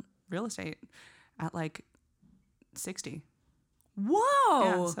for real estate at like 60. Whoa.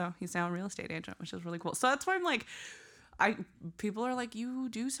 Yeah, so he's now a real estate agent, which is really cool. So that's why I'm like, people are like, you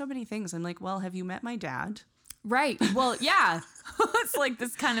do so many things. I'm like, well, have you met my dad? Right. Well, yeah. It's like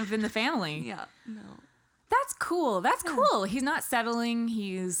this kind of in the family. Yeah, no. That's cool. That's cool. He's not settling.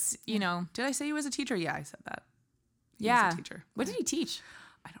 He's, you know. Did I say he was a teacher? Yeah, I said that. He Yeah. was a teacher. What did he teach?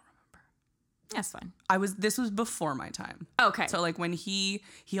 I don't remember. That's fine. This was before my time. Okay. So like when he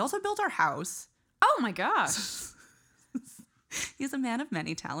also built our house. Oh my gosh. He's a man of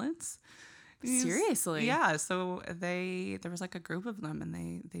many talents. Seriously? Yeah. So there was like a group of them, and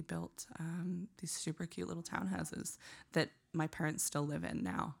they built these super cute little townhouses that my parents still live in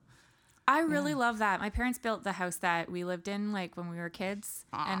now. I really love that. My parents built the house that we lived in like when we were kids.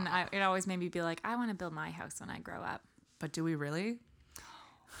 And it always made me be like, I want to build my house when I grow up. But do we really?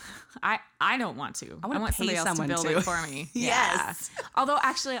 I don't want to. I wanna want pay somebody else to someone build to. it for me. Yes. Yeah. Although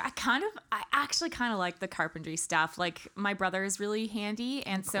actually, I actually kind of like the carpentry stuff. Like my brother is really handy,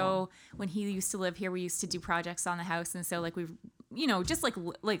 and so when he used to live here, we used to do projects on the house, and so like we, just like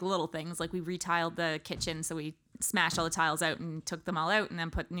little things. Like we retiled the kitchen, so we smashed all the tiles out and took them all out, and then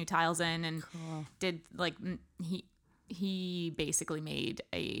put new tiles in, and did like he basically made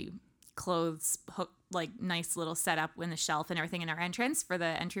a clothes hook, like nice little setup in the shelf and everything in our entrance for the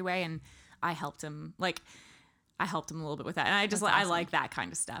entryway, and I helped him a little bit with that, and I just I like that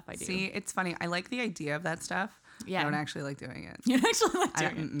kind of stuff. I do. See, it's funny. I like the idea of that stuff. Yeah. I don't actually like doing it. You actually like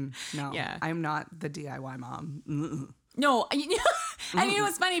doing it. No. Yeah. I'm not the DIY mom. No, and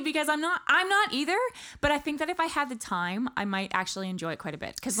what's funny, because I'm not either, but I think that if I had the time, I might actually enjoy it quite a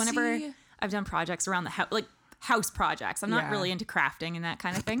bit, because whenever I've done projects around the house, like house projects, I'm not really into crafting and that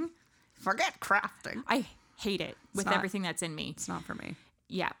kind of thing. Forget crafting. I hate it with everything that's in me. It's not for me.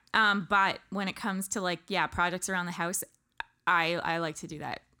 Yeah. But when it comes to projects around the house, I like to do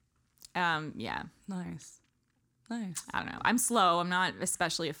that. Yeah. Nice. I don't know. I'm slow. I'm not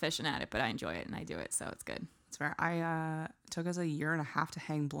especially efficient at it, but I enjoy it and I do it, so it's good. It's fair. I took us a year and a half to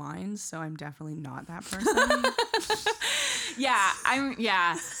hang blinds, so I'm definitely not that person.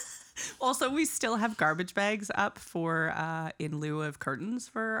 Yeah. Also, we still have garbage bags up for in lieu of curtains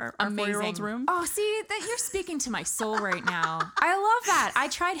for our 4-year-old's room. Oh, see, that you're speaking to my soul right now. I love that. I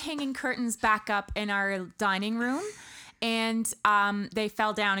tried hanging curtains back up in our dining room, and they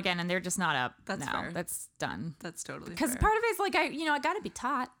fell down again, and they're just not up. That's now. fair. That's done. That's totally because fair. part of it is like I got to be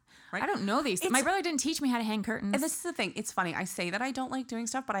taught. Right? I don't know these. My brother didn't teach me how to hang curtains. And this is the thing. It's funny. I say that I don't like doing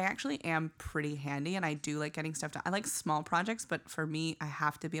stuff, but I actually am pretty handy, and I do like getting stuff done. I like small projects, but for me, I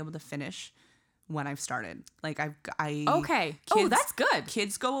have to be able to finish when I've started. Like okay. Kids, that's good.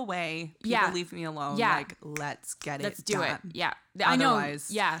 Kids go away. People leave me alone. Yeah. Like, let's get let's it do done. it. Yeah. Otherwise,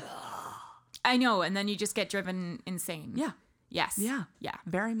 I know. Yeah. I know. And then you just get driven insane. Yeah. Yes. Yeah. Yeah.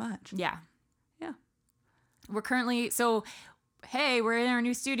 Very much. Yeah. Yeah. We're currently hey, we're in our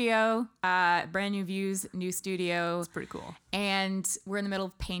new studio, brand new views, new studio. It's pretty cool. And we're in the middle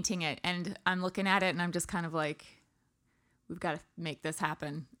of painting it. And I'm looking at it and I'm just kind of like, we've got to make this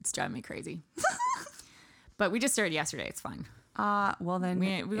happen. It's driving me crazy. But we just started yesterday. It's fine. Well then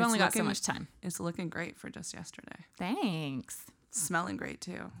we've only got so much time. It's looking great for just yesterday. Thanks. It's smelling great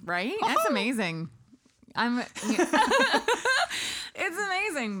too. Right? That's amazing. It's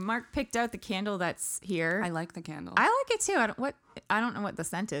amazing. Mark picked out the candle that's here. I like the candle. I like it too. I don't know what the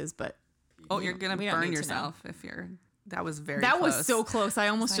scent is, but you're gonna burn yourself if you're. That was very. That close. was so close. I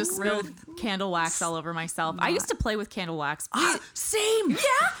almost just spilled candle wax all over myself. I used to play with candle wax. Same. Yeah,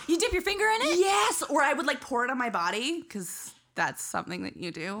 you dip your finger in it. Yes, or I would pour it on my body because that's something that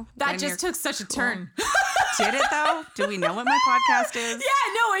you do. That just took such a turn. Did it though? Do we know what my podcast is?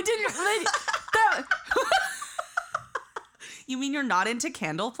 Yeah, no, I didn't. You mean you're not into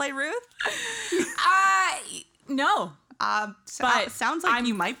candle play, Ruth? No. But sounds like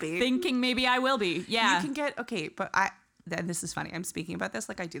you might be. Thinking maybe I will be. Yeah. You can get and this is funny. I'm speaking about this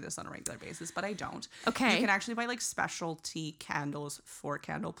like I do this on a regular basis, but I don't. Okay. You can actually buy specialty candles for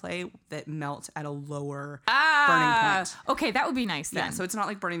candle play that melt at a lower burning point. Okay, that would be nice then. Yeah, so it's not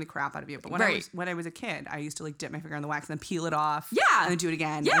like burning the crap out of you. But when I was a kid, I used to dip my finger in the wax and then peel it off. Yeah. And then do it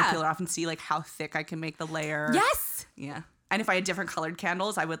again. Yeah. And peel it off and see how thick I can make the layer. Yes. Yeah. And if I had different colored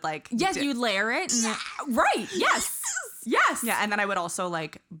candles, I would Yes, you'd layer it. Right. Yes. Yes. Yeah, and then I would also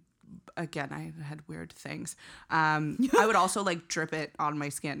again, I had weird things. I would also drip it on my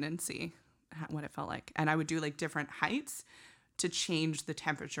skin and see what it felt like. And I would do different heights to change the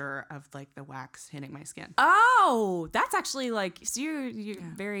temperature of the wax hitting my skin. Oh, that's actually so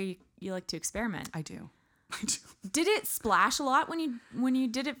you like to experiment. I do. Did it splash a lot when you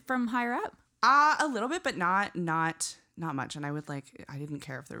did it from higher up? A little bit, but not much. And I would I didn't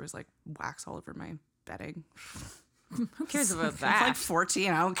care if there was wax all over my bedding. Who cares about that? I'm 14.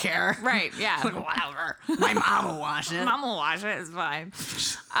 I don't care. Right. Yeah. Whatever. My mom will wash it. Mom will wash it. It's fine.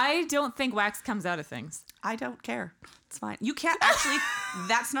 I don't think wax comes out of things. I don't care. It's fine. You can't actually.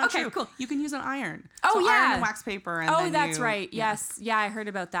 That's not true. Okay, cool. You can use an iron. Oh, yeah. Iron and wax paper. And that's right. Yes. Yeah, I heard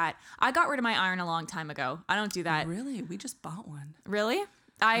about that. I got rid of my iron a long time ago. I don't do that. Really? We just bought one. Really?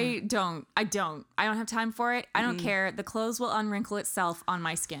 I don't have time for it. I don't care. The clothes will unwrinkle itself on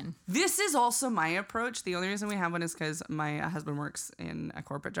my skin. This is also my approach. The only reason we have one is because my husband works in a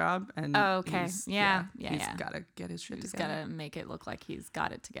corporate job. And he's got to get his shit together. He's got to make it look like he's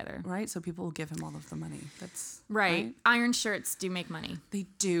got it together. Right? So people will give him all of the money. That's right. Iron shirts do make money. They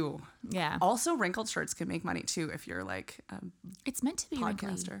do. Yeah. Also, wrinkled shirts can make money too if you're it's meant to be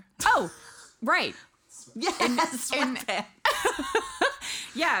podcaster. Wrinkly. Oh, right. Yes.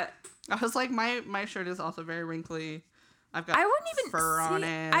 Yeah. I was like, my shirt is also very wrinkly. I've got I wouldn't even fur see, on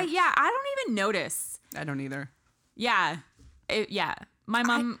it. I don't even notice. I don't either. Yeah. My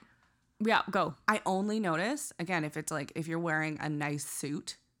mom, go. I only notice, again, if it's like, if you're wearing a nice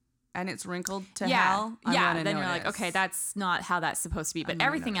suit and it's wrinkled to Yeah. hell. I'm gonna Then you're like, notice. okay, that's not how that's supposed to be. But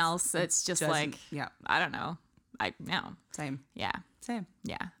everything else, it's just Doesn't- like, yeah. I don't know. No. Same. Yeah. Same.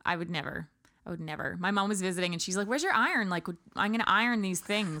 Yeah. I would never. My mom was visiting and she's like, where's your iron? Like, I'm going to iron these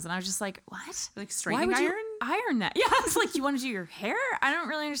things. And I was just like, what? Like Why straightening would iron? you iron that? Yeah. I was like, you want to do your hair? I don't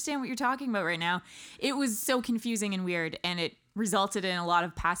really understand what you're talking about right now. It was so confusing and weird. And it resulted in a lot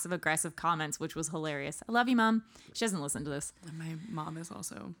of passive aggressive comments, which was hilarious. I love you, Mom. She doesn't listen to this. And my mom is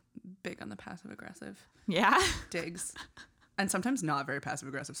also big on the passive aggressive Yeah. digs. And sometimes not very passive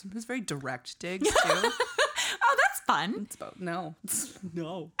aggressive. Sometimes very direct digs too. Oh, that's fun. It's about no. It's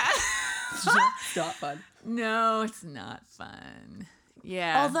not fun. No, it's not fun.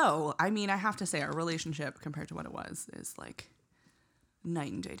 Yeah. Although, I mean, I have to say our relationship compared to what it was is like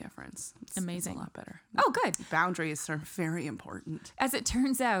night and day difference. It's Amazing. a lot better. Oh, good. Boundaries are very important. As it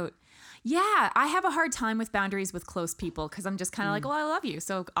turns out, yeah, I have a hard time with boundaries with close people because I'm just kind of like, well, I love you.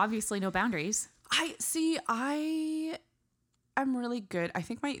 So obviously no boundaries. I'm really good. I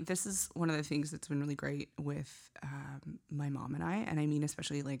think this is one of the things that's been really great with my mom and I mean,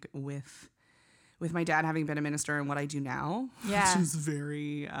 especially like with my dad having been a minister and what I do now. Yeah. Which is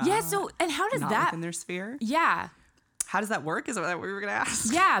very So, and how does not that, within their sphere. yeah. How does that work? Is that what we were going to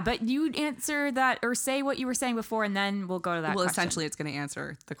ask? Yeah, but you answer that or say what you were saying before and then we'll go to that Well, question. essentially, it's going to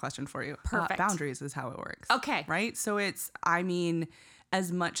answer the question for you. Perfect. Boundaries is how it works. Okay. Right? So I mean,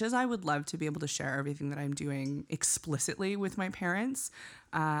 as much as I would love to be able to share everything that I'm doing explicitly with my parents,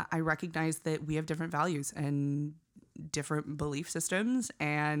 I recognize that we have different values and different belief systems.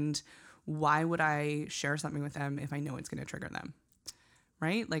 And why would I share something with them if I know it's going to trigger them?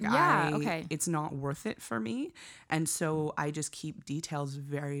 Right? Like, okay. It's not worth it for me. And so I just keep details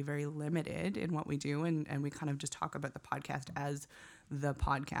very, very limited in what we do. And we kind of just talk about the podcast as the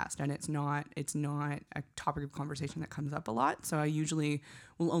podcast. And it's not a topic of conversation that comes up a lot. So I usually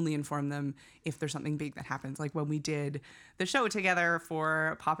will only inform them if there's something big that happens. Like when we did the show together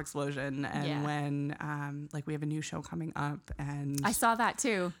for Pop Explosion and when like we have a new show coming up and I saw that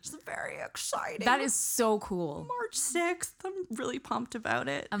too. it's very exciting. That is so cool. March 6th. I'm really pumped about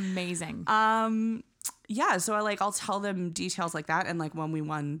it. Amazing. Yeah, so I'll tell them details like that. And like when we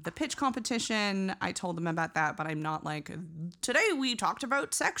won the pitch competition, I told them about that, but I'm not like, today we talked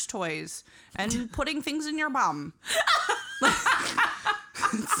about sex toys and putting things in your bum.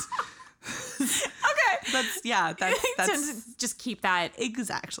 Okay. That's just keep that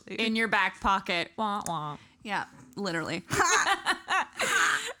exactly in your back pocket. Wah, wah. yeah, literally.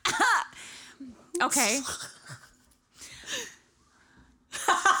 Okay.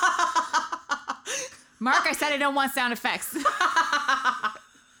 Mark, I said I don't want sound effects. That's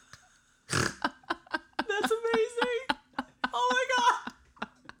amazing. Oh my God.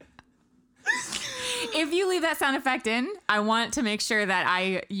 If you leave that sound effect in, I want to make sure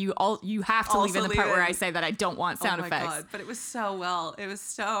that you have to leave in the part where I say that I don't want sound effects. God, but it was so well. It was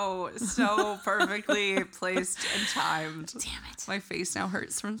so perfectly placed and timed. Damn it. My face now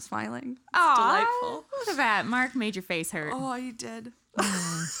hurts from smiling. It's Aw, delightful. look at that. Mark made your face hurt. Oh, you did.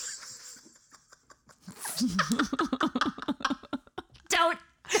 Don't.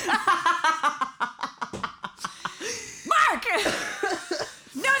 Mark!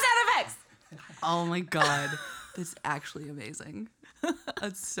 No sound effects! Oh my God. That's actually amazing.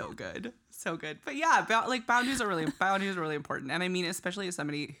 That's so good. So good. But yeah, boundaries are really important. And I mean, especially as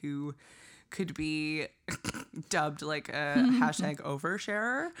somebody who could be dubbed like a hashtag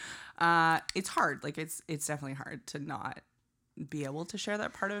oversharer, it's hard. Like it's definitely hard to not be able to share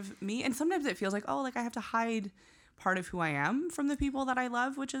that part of me. And sometimes it feels like, oh, like I have to hide part of who I am from the people that I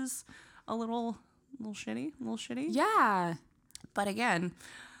love, which is a little shitty. Yeah. But again,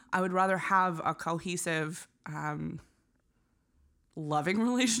 I would rather have a cohesive, loving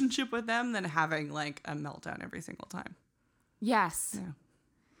relationship with them than having like a meltdown every single time. Yes. Yeah.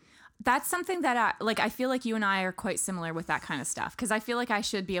 That's something that I feel like you and I are quite similar with that kind of stuff. Because I feel like I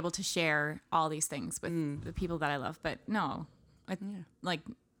should be able to share all these things with the people that I love. But no,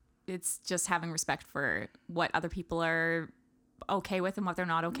 it's just having respect for what other people are okay with and what they're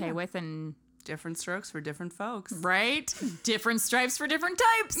not okay with. And Different strokes for different folks. right? Different stripes for different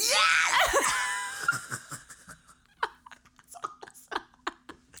types.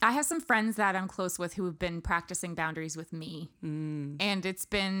 I have some friends that I'm close with who have been practicing boundaries with me. And it's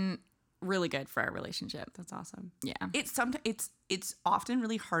been really good for our relationship. That's awesome. Yeah. It's often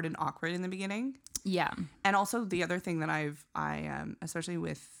really hard and awkward in the beginning. Yeah. And also the other thing that I especially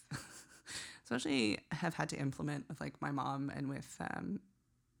with especially have had to implement with like my mom and with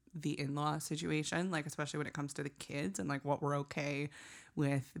the in-law situation, like especially when it comes to the kids and like what we're okay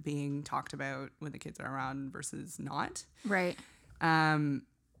with being talked about when the kids are around versus not. Right.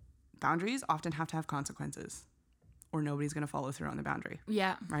 Boundaries often have to have consequences or nobody's going to follow through on the boundary.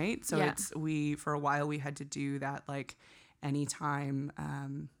 Yeah. Right. So Yeah. for a while we had to do that. Like anytime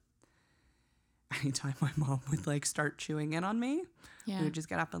my mom would like start chewing in on me, Yeah. we would just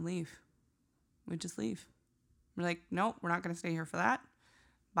get up and leave. We'd just leave. We're like, nope, we're not going to stay here for that.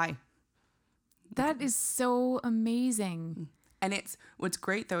 Bye. That is so amazing. And what's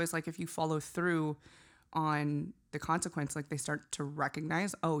great though is like if you follow through on the consequence, like they start to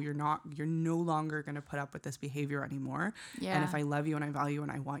recognize, oh, you're no longer going to put up with this behavior anymore. Yeah. And if I love you and I value you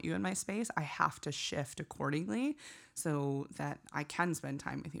and I want you in my space, I have to shift accordingly so that I can spend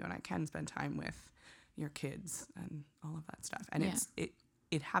time with you and I can spend time with your kids and all of that stuff. And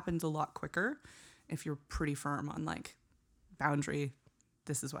it happens a lot quicker if you're pretty firm on like boundary.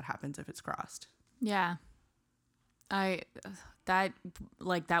 This is what happens if it's crossed. Yeah. That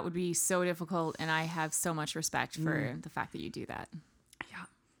would be so difficult, and I have so much respect for the fact that you do that. Yeah.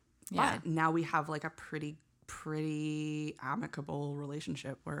 Yeah. But now we have like a pretty amicable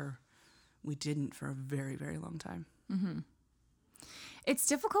relationship where we didn't for a very, very long time. Mm-hmm. It's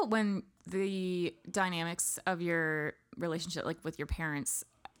difficult when the dynamics of your relationship, like with your parents,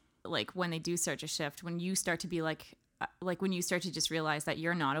 like when they do start to shift, when you start to be like when you start to just realize that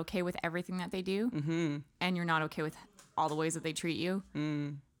you're not okay with everything that they do, and you're not okay with all the ways that they treat you.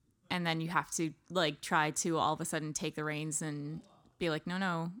 And then you have to like try to all of a sudden take the reins and be like,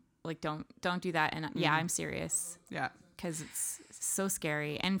 no, like don't do that. And yeah, I'm serious. Yeah. Because it's so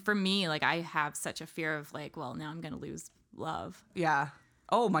scary. And for me, like I have such a fear of like, well, now I'm going to lose love. Yeah.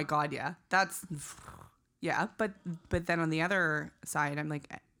 Oh my God. Yeah. Yeah. But then on the other side, I'm like,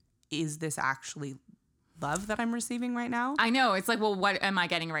 is this actually love that I'm receiving right now? I know. It's like, well, what am I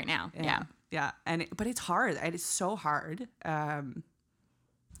getting right now? Yeah. Yeah. But it's hard. It is so hard.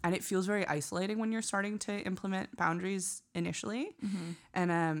 And it feels very isolating when you're starting to implement boundaries initially. Mm-hmm.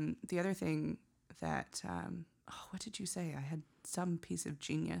 And the other thing that, what did you say? I had some piece of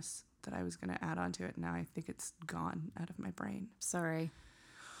genius that I was going to add on to it. Now I think it's gone out of my brain. Sorry.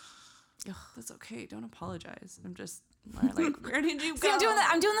 Ugh, that's okay. Don't apologize. I'm just like, where did you go? See,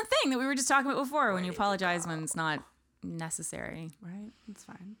 I'm doing the thing that we were just talking about before when you apologize when it's not necessary. Right? It's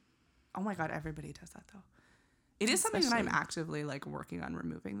fine. Oh my God, everybody does that though. It is something that I'm actively like working on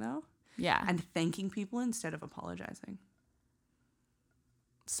removing though. Yeah. And thanking people instead of apologizing.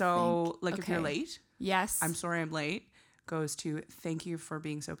 So if you're late, yes, I'm sorry I'm late, goes to thank you for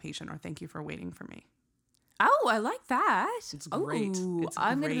being so patient or thank you for waiting for me. Oh, I like that. It's great.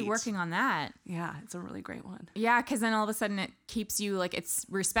 I'm going to be working on that. Yeah, it's a really great one. Yeah, because then all of a sudden it keeps you like it's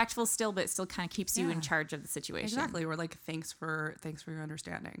respectful still, but it still kind of keeps you in charge of the situation. Exactly. Or like thanks for your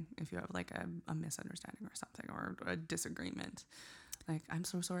understanding. If you have like a misunderstanding or something or a disagreement, like I'm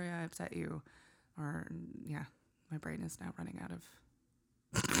so sorry I upset you, or yeah, my brain is now running out of.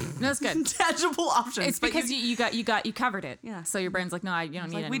 No, that's good. Tangible options. It's because you covered it. Yeah. So your brain's like, no, you don't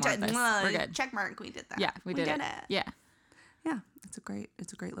need any more of this. We're good. Check mark. We did that. Yeah, we did it. Yeah. Yeah. It's a great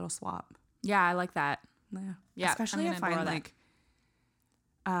little swap. Yeah, I like that. Yeah. Yeah. Especially if I like,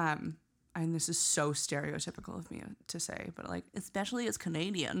 and this is so stereotypical of me to say, but like, especially as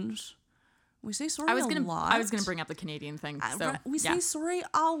Canadians, we say sorry a lot. I was gonna bring up the Canadian thing. So we say sorry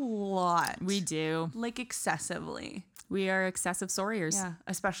a lot. We do. Like excessively. We are excessive sorriers. Yeah.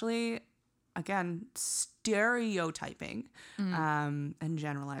 Especially, again, stereotyping and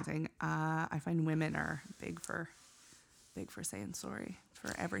generalizing. I find women are big for saying sorry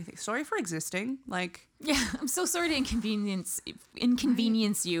for everything. Sorry for existing. Like, yeah, I'm so sorry to inconvenience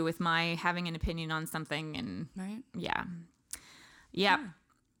you with my having an opinion on something. And right. Yeah.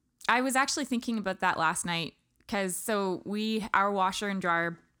 I was actually thinking about that last night because our washer and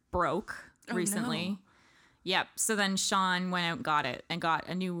dryer broke recently. No. Yep. So then Sean went out and got it and got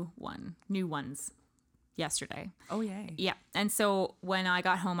a new ones yesterday. Oh, yay. Yeah. And so when I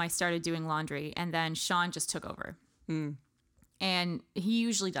got home, I started doing laundry and then Sean just took over. And he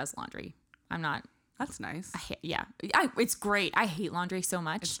usually does laundry. I'm not. That's nice. It's great. I hate laundry so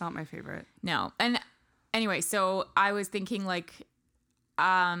much. It's not my favorite. No. And anyway, so I was thinking okay,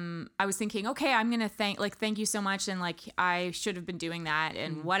 I'm going to thank you so much. And like, I should have been doing that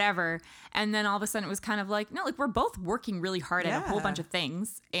and whatever. And then all of a sudden it was kind of like, no, like we're both working really hard at a whole bunch of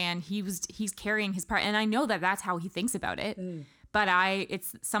things and he's carrying his part. And I know that that's how he thinks about it. But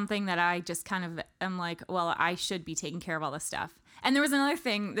it's something that I just kind of am like, well, I should be taking care of all this stuff. And there was another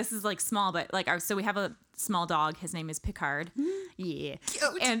thing, this is like small, but like, so we have a small dog. His name is Picard. Yeah.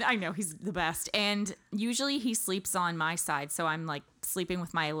 Cute. And I know he's the best. And usually he sleeps on my side. So I'm like sleeping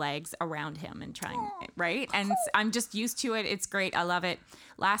with my legs around him and trying, right? And I'm just used to it. It's great. I love it.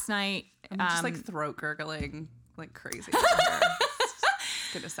 Last night. I'm just like throat gurgling like crazy.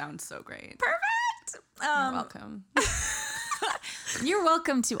 It's going to sound so great. Perfect. You're welcome. You're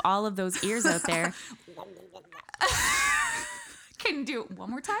welcome to all of those ears out there. Can you do it one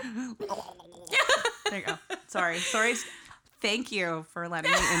more time? There you go. Sorry. Thank you for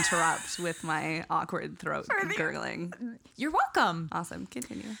letting me interrupt with my awkward throat gurgling. You're welcome. Awesome.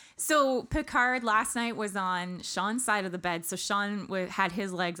 Continue. So Picard last night was on Sean's side of the bed. So Sean had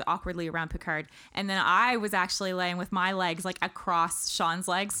his legs awkwardly around Picard. And then I was actually laying with my legs like across Sean's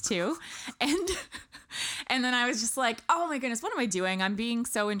legs too. And then I was just like, oh my goodness, what am I doing? I'm being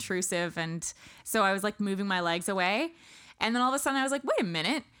so intrusive. And so I was like moving my legs away. And then all of a sudden I was like, wait a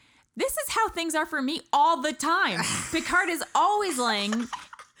minute. This is how things are for me all the time. Picard is always laying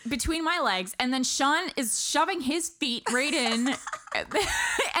between my legs, and then Sean is shoving his feet right in, and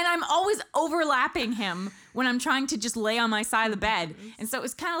I'm always overlapping him when I'm trying to just lay on my side of the bed. And so it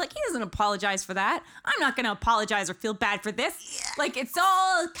was kind of like, he doesn't apologize for that. I'm not going to apologize or feel bad for this. Yes. Like, it's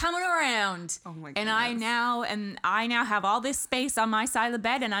all coming around. Oh my goodness. And I now have all this space on my side of the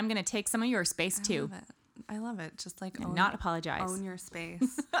bed, and I'm going to take some of your space too. I love it. Just like not apologize. Own your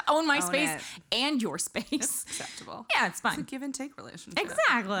space. Own my space and your space. It's acceptable. Yeah, it's fine. It's a give and take relationship.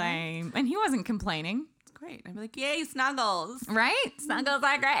 Exactly. Right? And he wasn't complaining. It's great. I'd be like, yay, snuggles. Right? Snuggles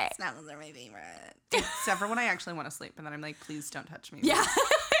are great. Snuggles are my favorite. Except for when I actually want to sleep. And then I'm like, please don't touch me. Yeah.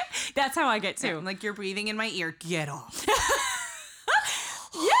 That's how I get too. Yeah, I'm like, you're breathing in my ear. Get off.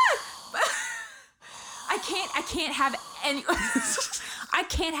 Yeah. I can't have any. I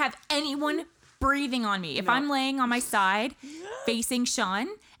can't have anyone breathing on me. If I'm laying on my side facing Sean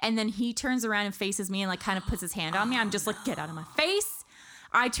and then he turns around and faces me and like kind of puts his hand on me, I'm just like, get out of my face.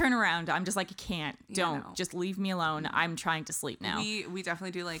 I turn around. I'm just like, you can't. Don't. Just leave me alone. I'm trying to sleep now. We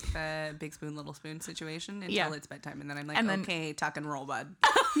definitely do like the big spoon, little spoon situation until it's bedtime. And then I'm like, okay, tuck and roll, bud.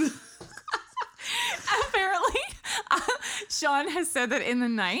 Apparently, Sean has said that in the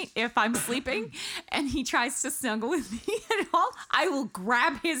night, if I'm sleeping and he tries to snuggle with me at all, I will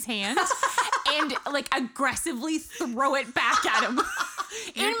grab his hand and like aggressively throw it back at him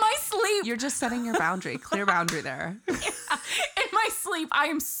in my sleep. You're just setting your boundary, clear boundary there. Yeah. In my sleep, I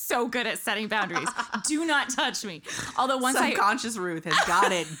am so good at setting boundaries. Do not touch me. Although once Subconscious Ruth has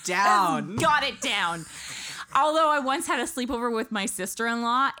got it down. Got it down. Although I once had a sleepover with my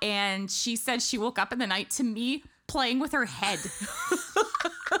sister-in-law, and she said she woke up in the night to me playing with her head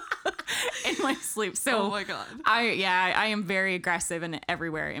in my sleep. So, oh my God. I am very aggressive and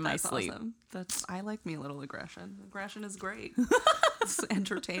everywhere in my sleep. Awesome. I like me a little aggression. Aggression is great. It's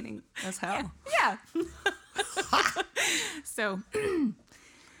entertaining as hell. Yeah. So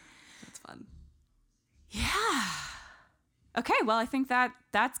that's fun. Yeah. Okay, well, I think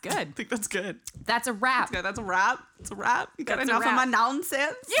that's good. I think that's good. That's a wrap. That's a wrap. It's a wrap. You got That's enough of my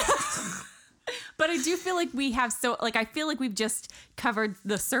nonsense? Yeah. But I do feel like I feel like we've just covered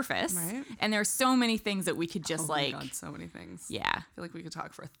the surface. Right. And there's so many things that we could just oh my God, so many things. Yeah. I feel like we could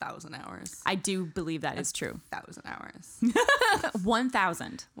talk for 1,000 hours. I do believe that is true. 1,000 hours.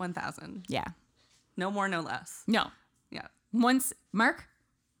 1,000. 1,000. Yeah. No more, no less. No. Yeah. Once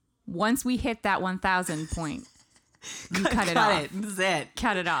we hit that 1,000 point, you cut it off. That's it.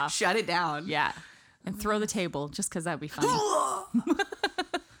 Cut it off. Shut it down. Yeah. And throw the table just because that'd be funny.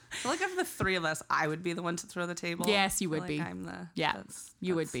 I feel like of the three of us, I would be the one to throw the table. Yes, you would be. I'm the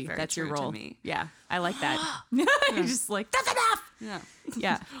you would be. That's your role. To me. Yeah, I like that. You're just like, that's enough. Yeah,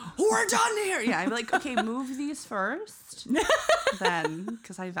 yeah. We're done here. Yeah, I'm like, okay, move these first, then,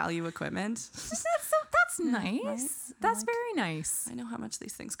 because I value equipment. That's nice. Right? That's very nice. I know how much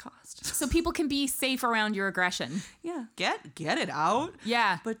these things cost, so people can be safe around your aggression. Yeah, get it out.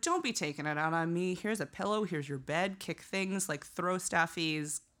 Yeah, but don't be taking it out on me. Here's a pillow. Here's your bed. Kick things, like throw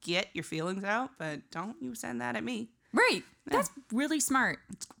stuffies. Get your feelings out, but don't you send that at me. Right. Yeah. That's really smart.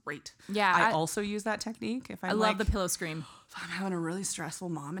 It's great. Yeah. I also use that technique. If I love the pillow scream. If I'm having a really stressful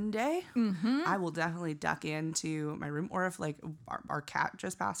momming day, I will definitely duck into my room. Or if like our cat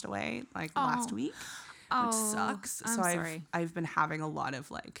just passed away like last week, which sucks. I'm sorry. I've been having a lot of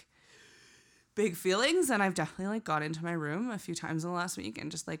like big feelings, and I've definitely like got into my room a few times in the last week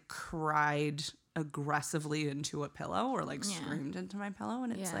and just like cried aggressively into a pillow or like screamed into my pillow,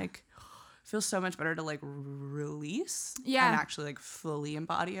 and it's like feels so much better to like release and actually like fully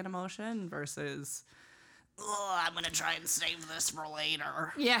embody an emotion versus I'm going to try and save this for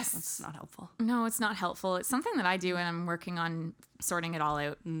later. Yes. It's not helpful. No, it's not helpful. It's something that I do, and I'm working on sorting it all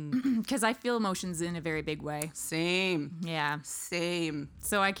out because I feel emotions in a very big way. Same. Yeah. Same.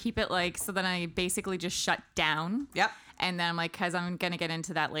 So I keep it like, so then I basically just shut down. Yep. And then I'm like, because I'm going to get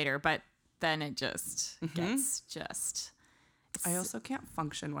into that later. But then it just gets just. I also can't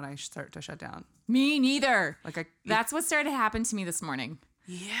function when I start to shut down. Me neither. Like That's what started to happen to me this morning.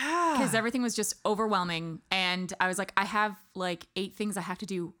 Yeah. Because everything was just overwhelming. And I was like, I have like 8 things I have to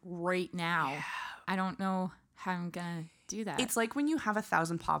do right now. Yeah. I don't know how I'm going to do that. It's like when you have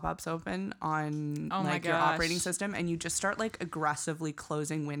 1,000 pop-ups open on like your operating system and you just start like aggressively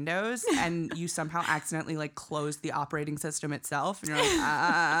closing windows and you somehow accidentally like close the operating system itself and you're like, no.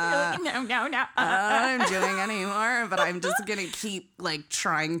 I don't doing anymore, but I'm just going to keep like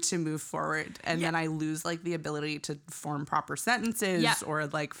trying to move forward. And then I lose like the ability to form proper sentences or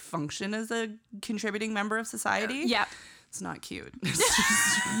like function as a contributing member of society. Yep. It's not cute.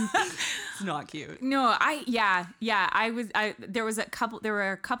 It's not cute. No, there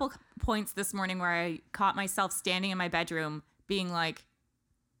were a couple points this morning where I caught myself standing in my bedroom being like,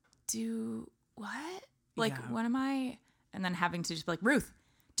 do what? Like, what am I? And then having to just be like, Ruth,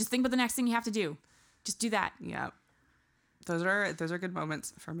 just think about the next thing you have to do. Just do that. Yeah. Those are good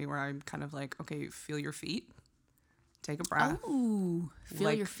moments for me where I'm kind of like, okay, feel your feet. Take a breath. Ooh,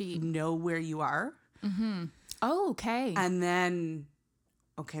 feel your feet. Know where you are. Mm-hmm. Oh, okay. And then,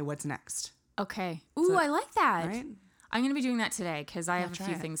 okay, what's next? Okay. Ooh, I like that. Right? I'm going to be doing that today because I have a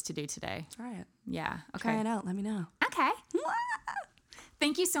few things to do today. Try it. Yeah. Okay. Try it out. Let me know. Okay.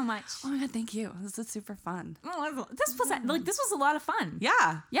 Thank you so much. Oh my God, thank you. This is super fun. This was a lot of fun.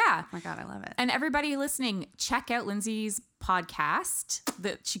 Yeah. Yeah. Oh my God, I love it. And everybody listening, check out Lindsay's podcast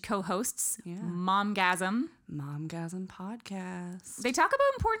that she co-hosts, Momgasm. Momgasm Podcast. They talk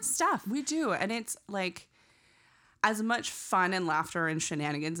about important stuff. We do. And it's like, as much fun and laughter and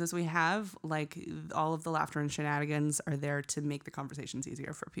shenanigans as we have, like all of the laughter and shenanigans are there to make the conversations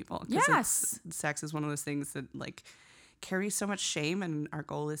easier for people. Yes. Sex is one of those things that like carries so much shame, and our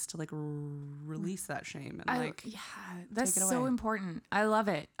goal is to like release that shame and that's so important. I love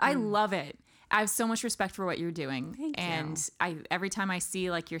it. I love it. I have so much respect for what you're doing. Thank you. And every time I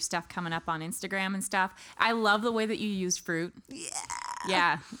see like your stuff coming up on Instagram and stuff, I love the way that you used fruit. Yeah.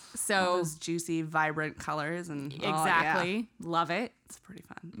 Yeah. So all those juicy, vibrant colors and exactly. Love it. It's pretty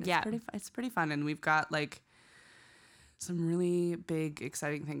fun. It's pretty fun. And we've got like some really big,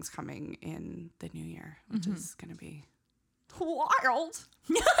 exciting things coming in the new year, which is going to be wild.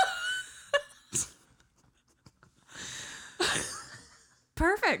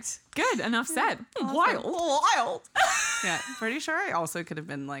 Perfect. Good. Enough said. Awesome. Wild. Yeah. Pretty sure I also could have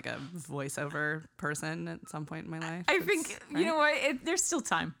been like a voiceover person at some point in my life. I think, you know what? There's still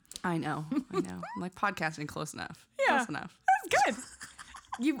time. I know. I'm like podcasting close enough. Yeah. Close enough. That's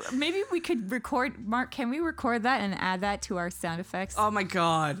good. Maybe we could record, Mark, can we record that and add that to our sound effects? Oh my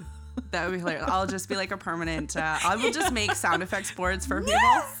God. That would be hilarious. I'll just be like a permanent, I will just make sound effects boards for people.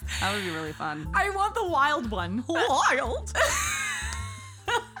 That would be really fun. I want the wild one. Wild.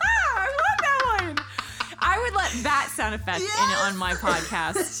 I love that one. I would let that sound effect in on my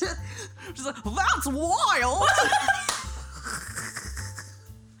podcast. Just like, that's wild.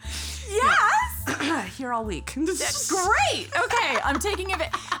 Yes. Here all week. That's great. Okay, I'm taking it.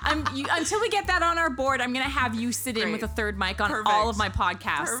 Until we get that on our board, I'm gonna have you sit in with a third mic on all of my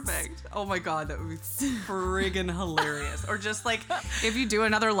podcasts. Perfect. Oh my God, that would be friggin' hilarious. Or just like if you do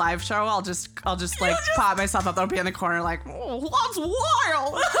another live show, I'll just like pop myself up. I'll be in the corner like, oh, that's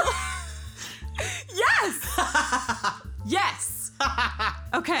wild. Yes. Yes.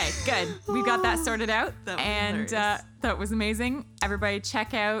 Okay, good. We got that sorted out. That was amazing. Everybody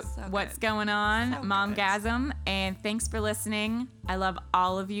check out what's going on, Momgasm. And thanks for listening. I love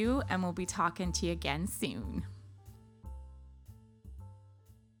all of you, and we'll be talking to you again soon.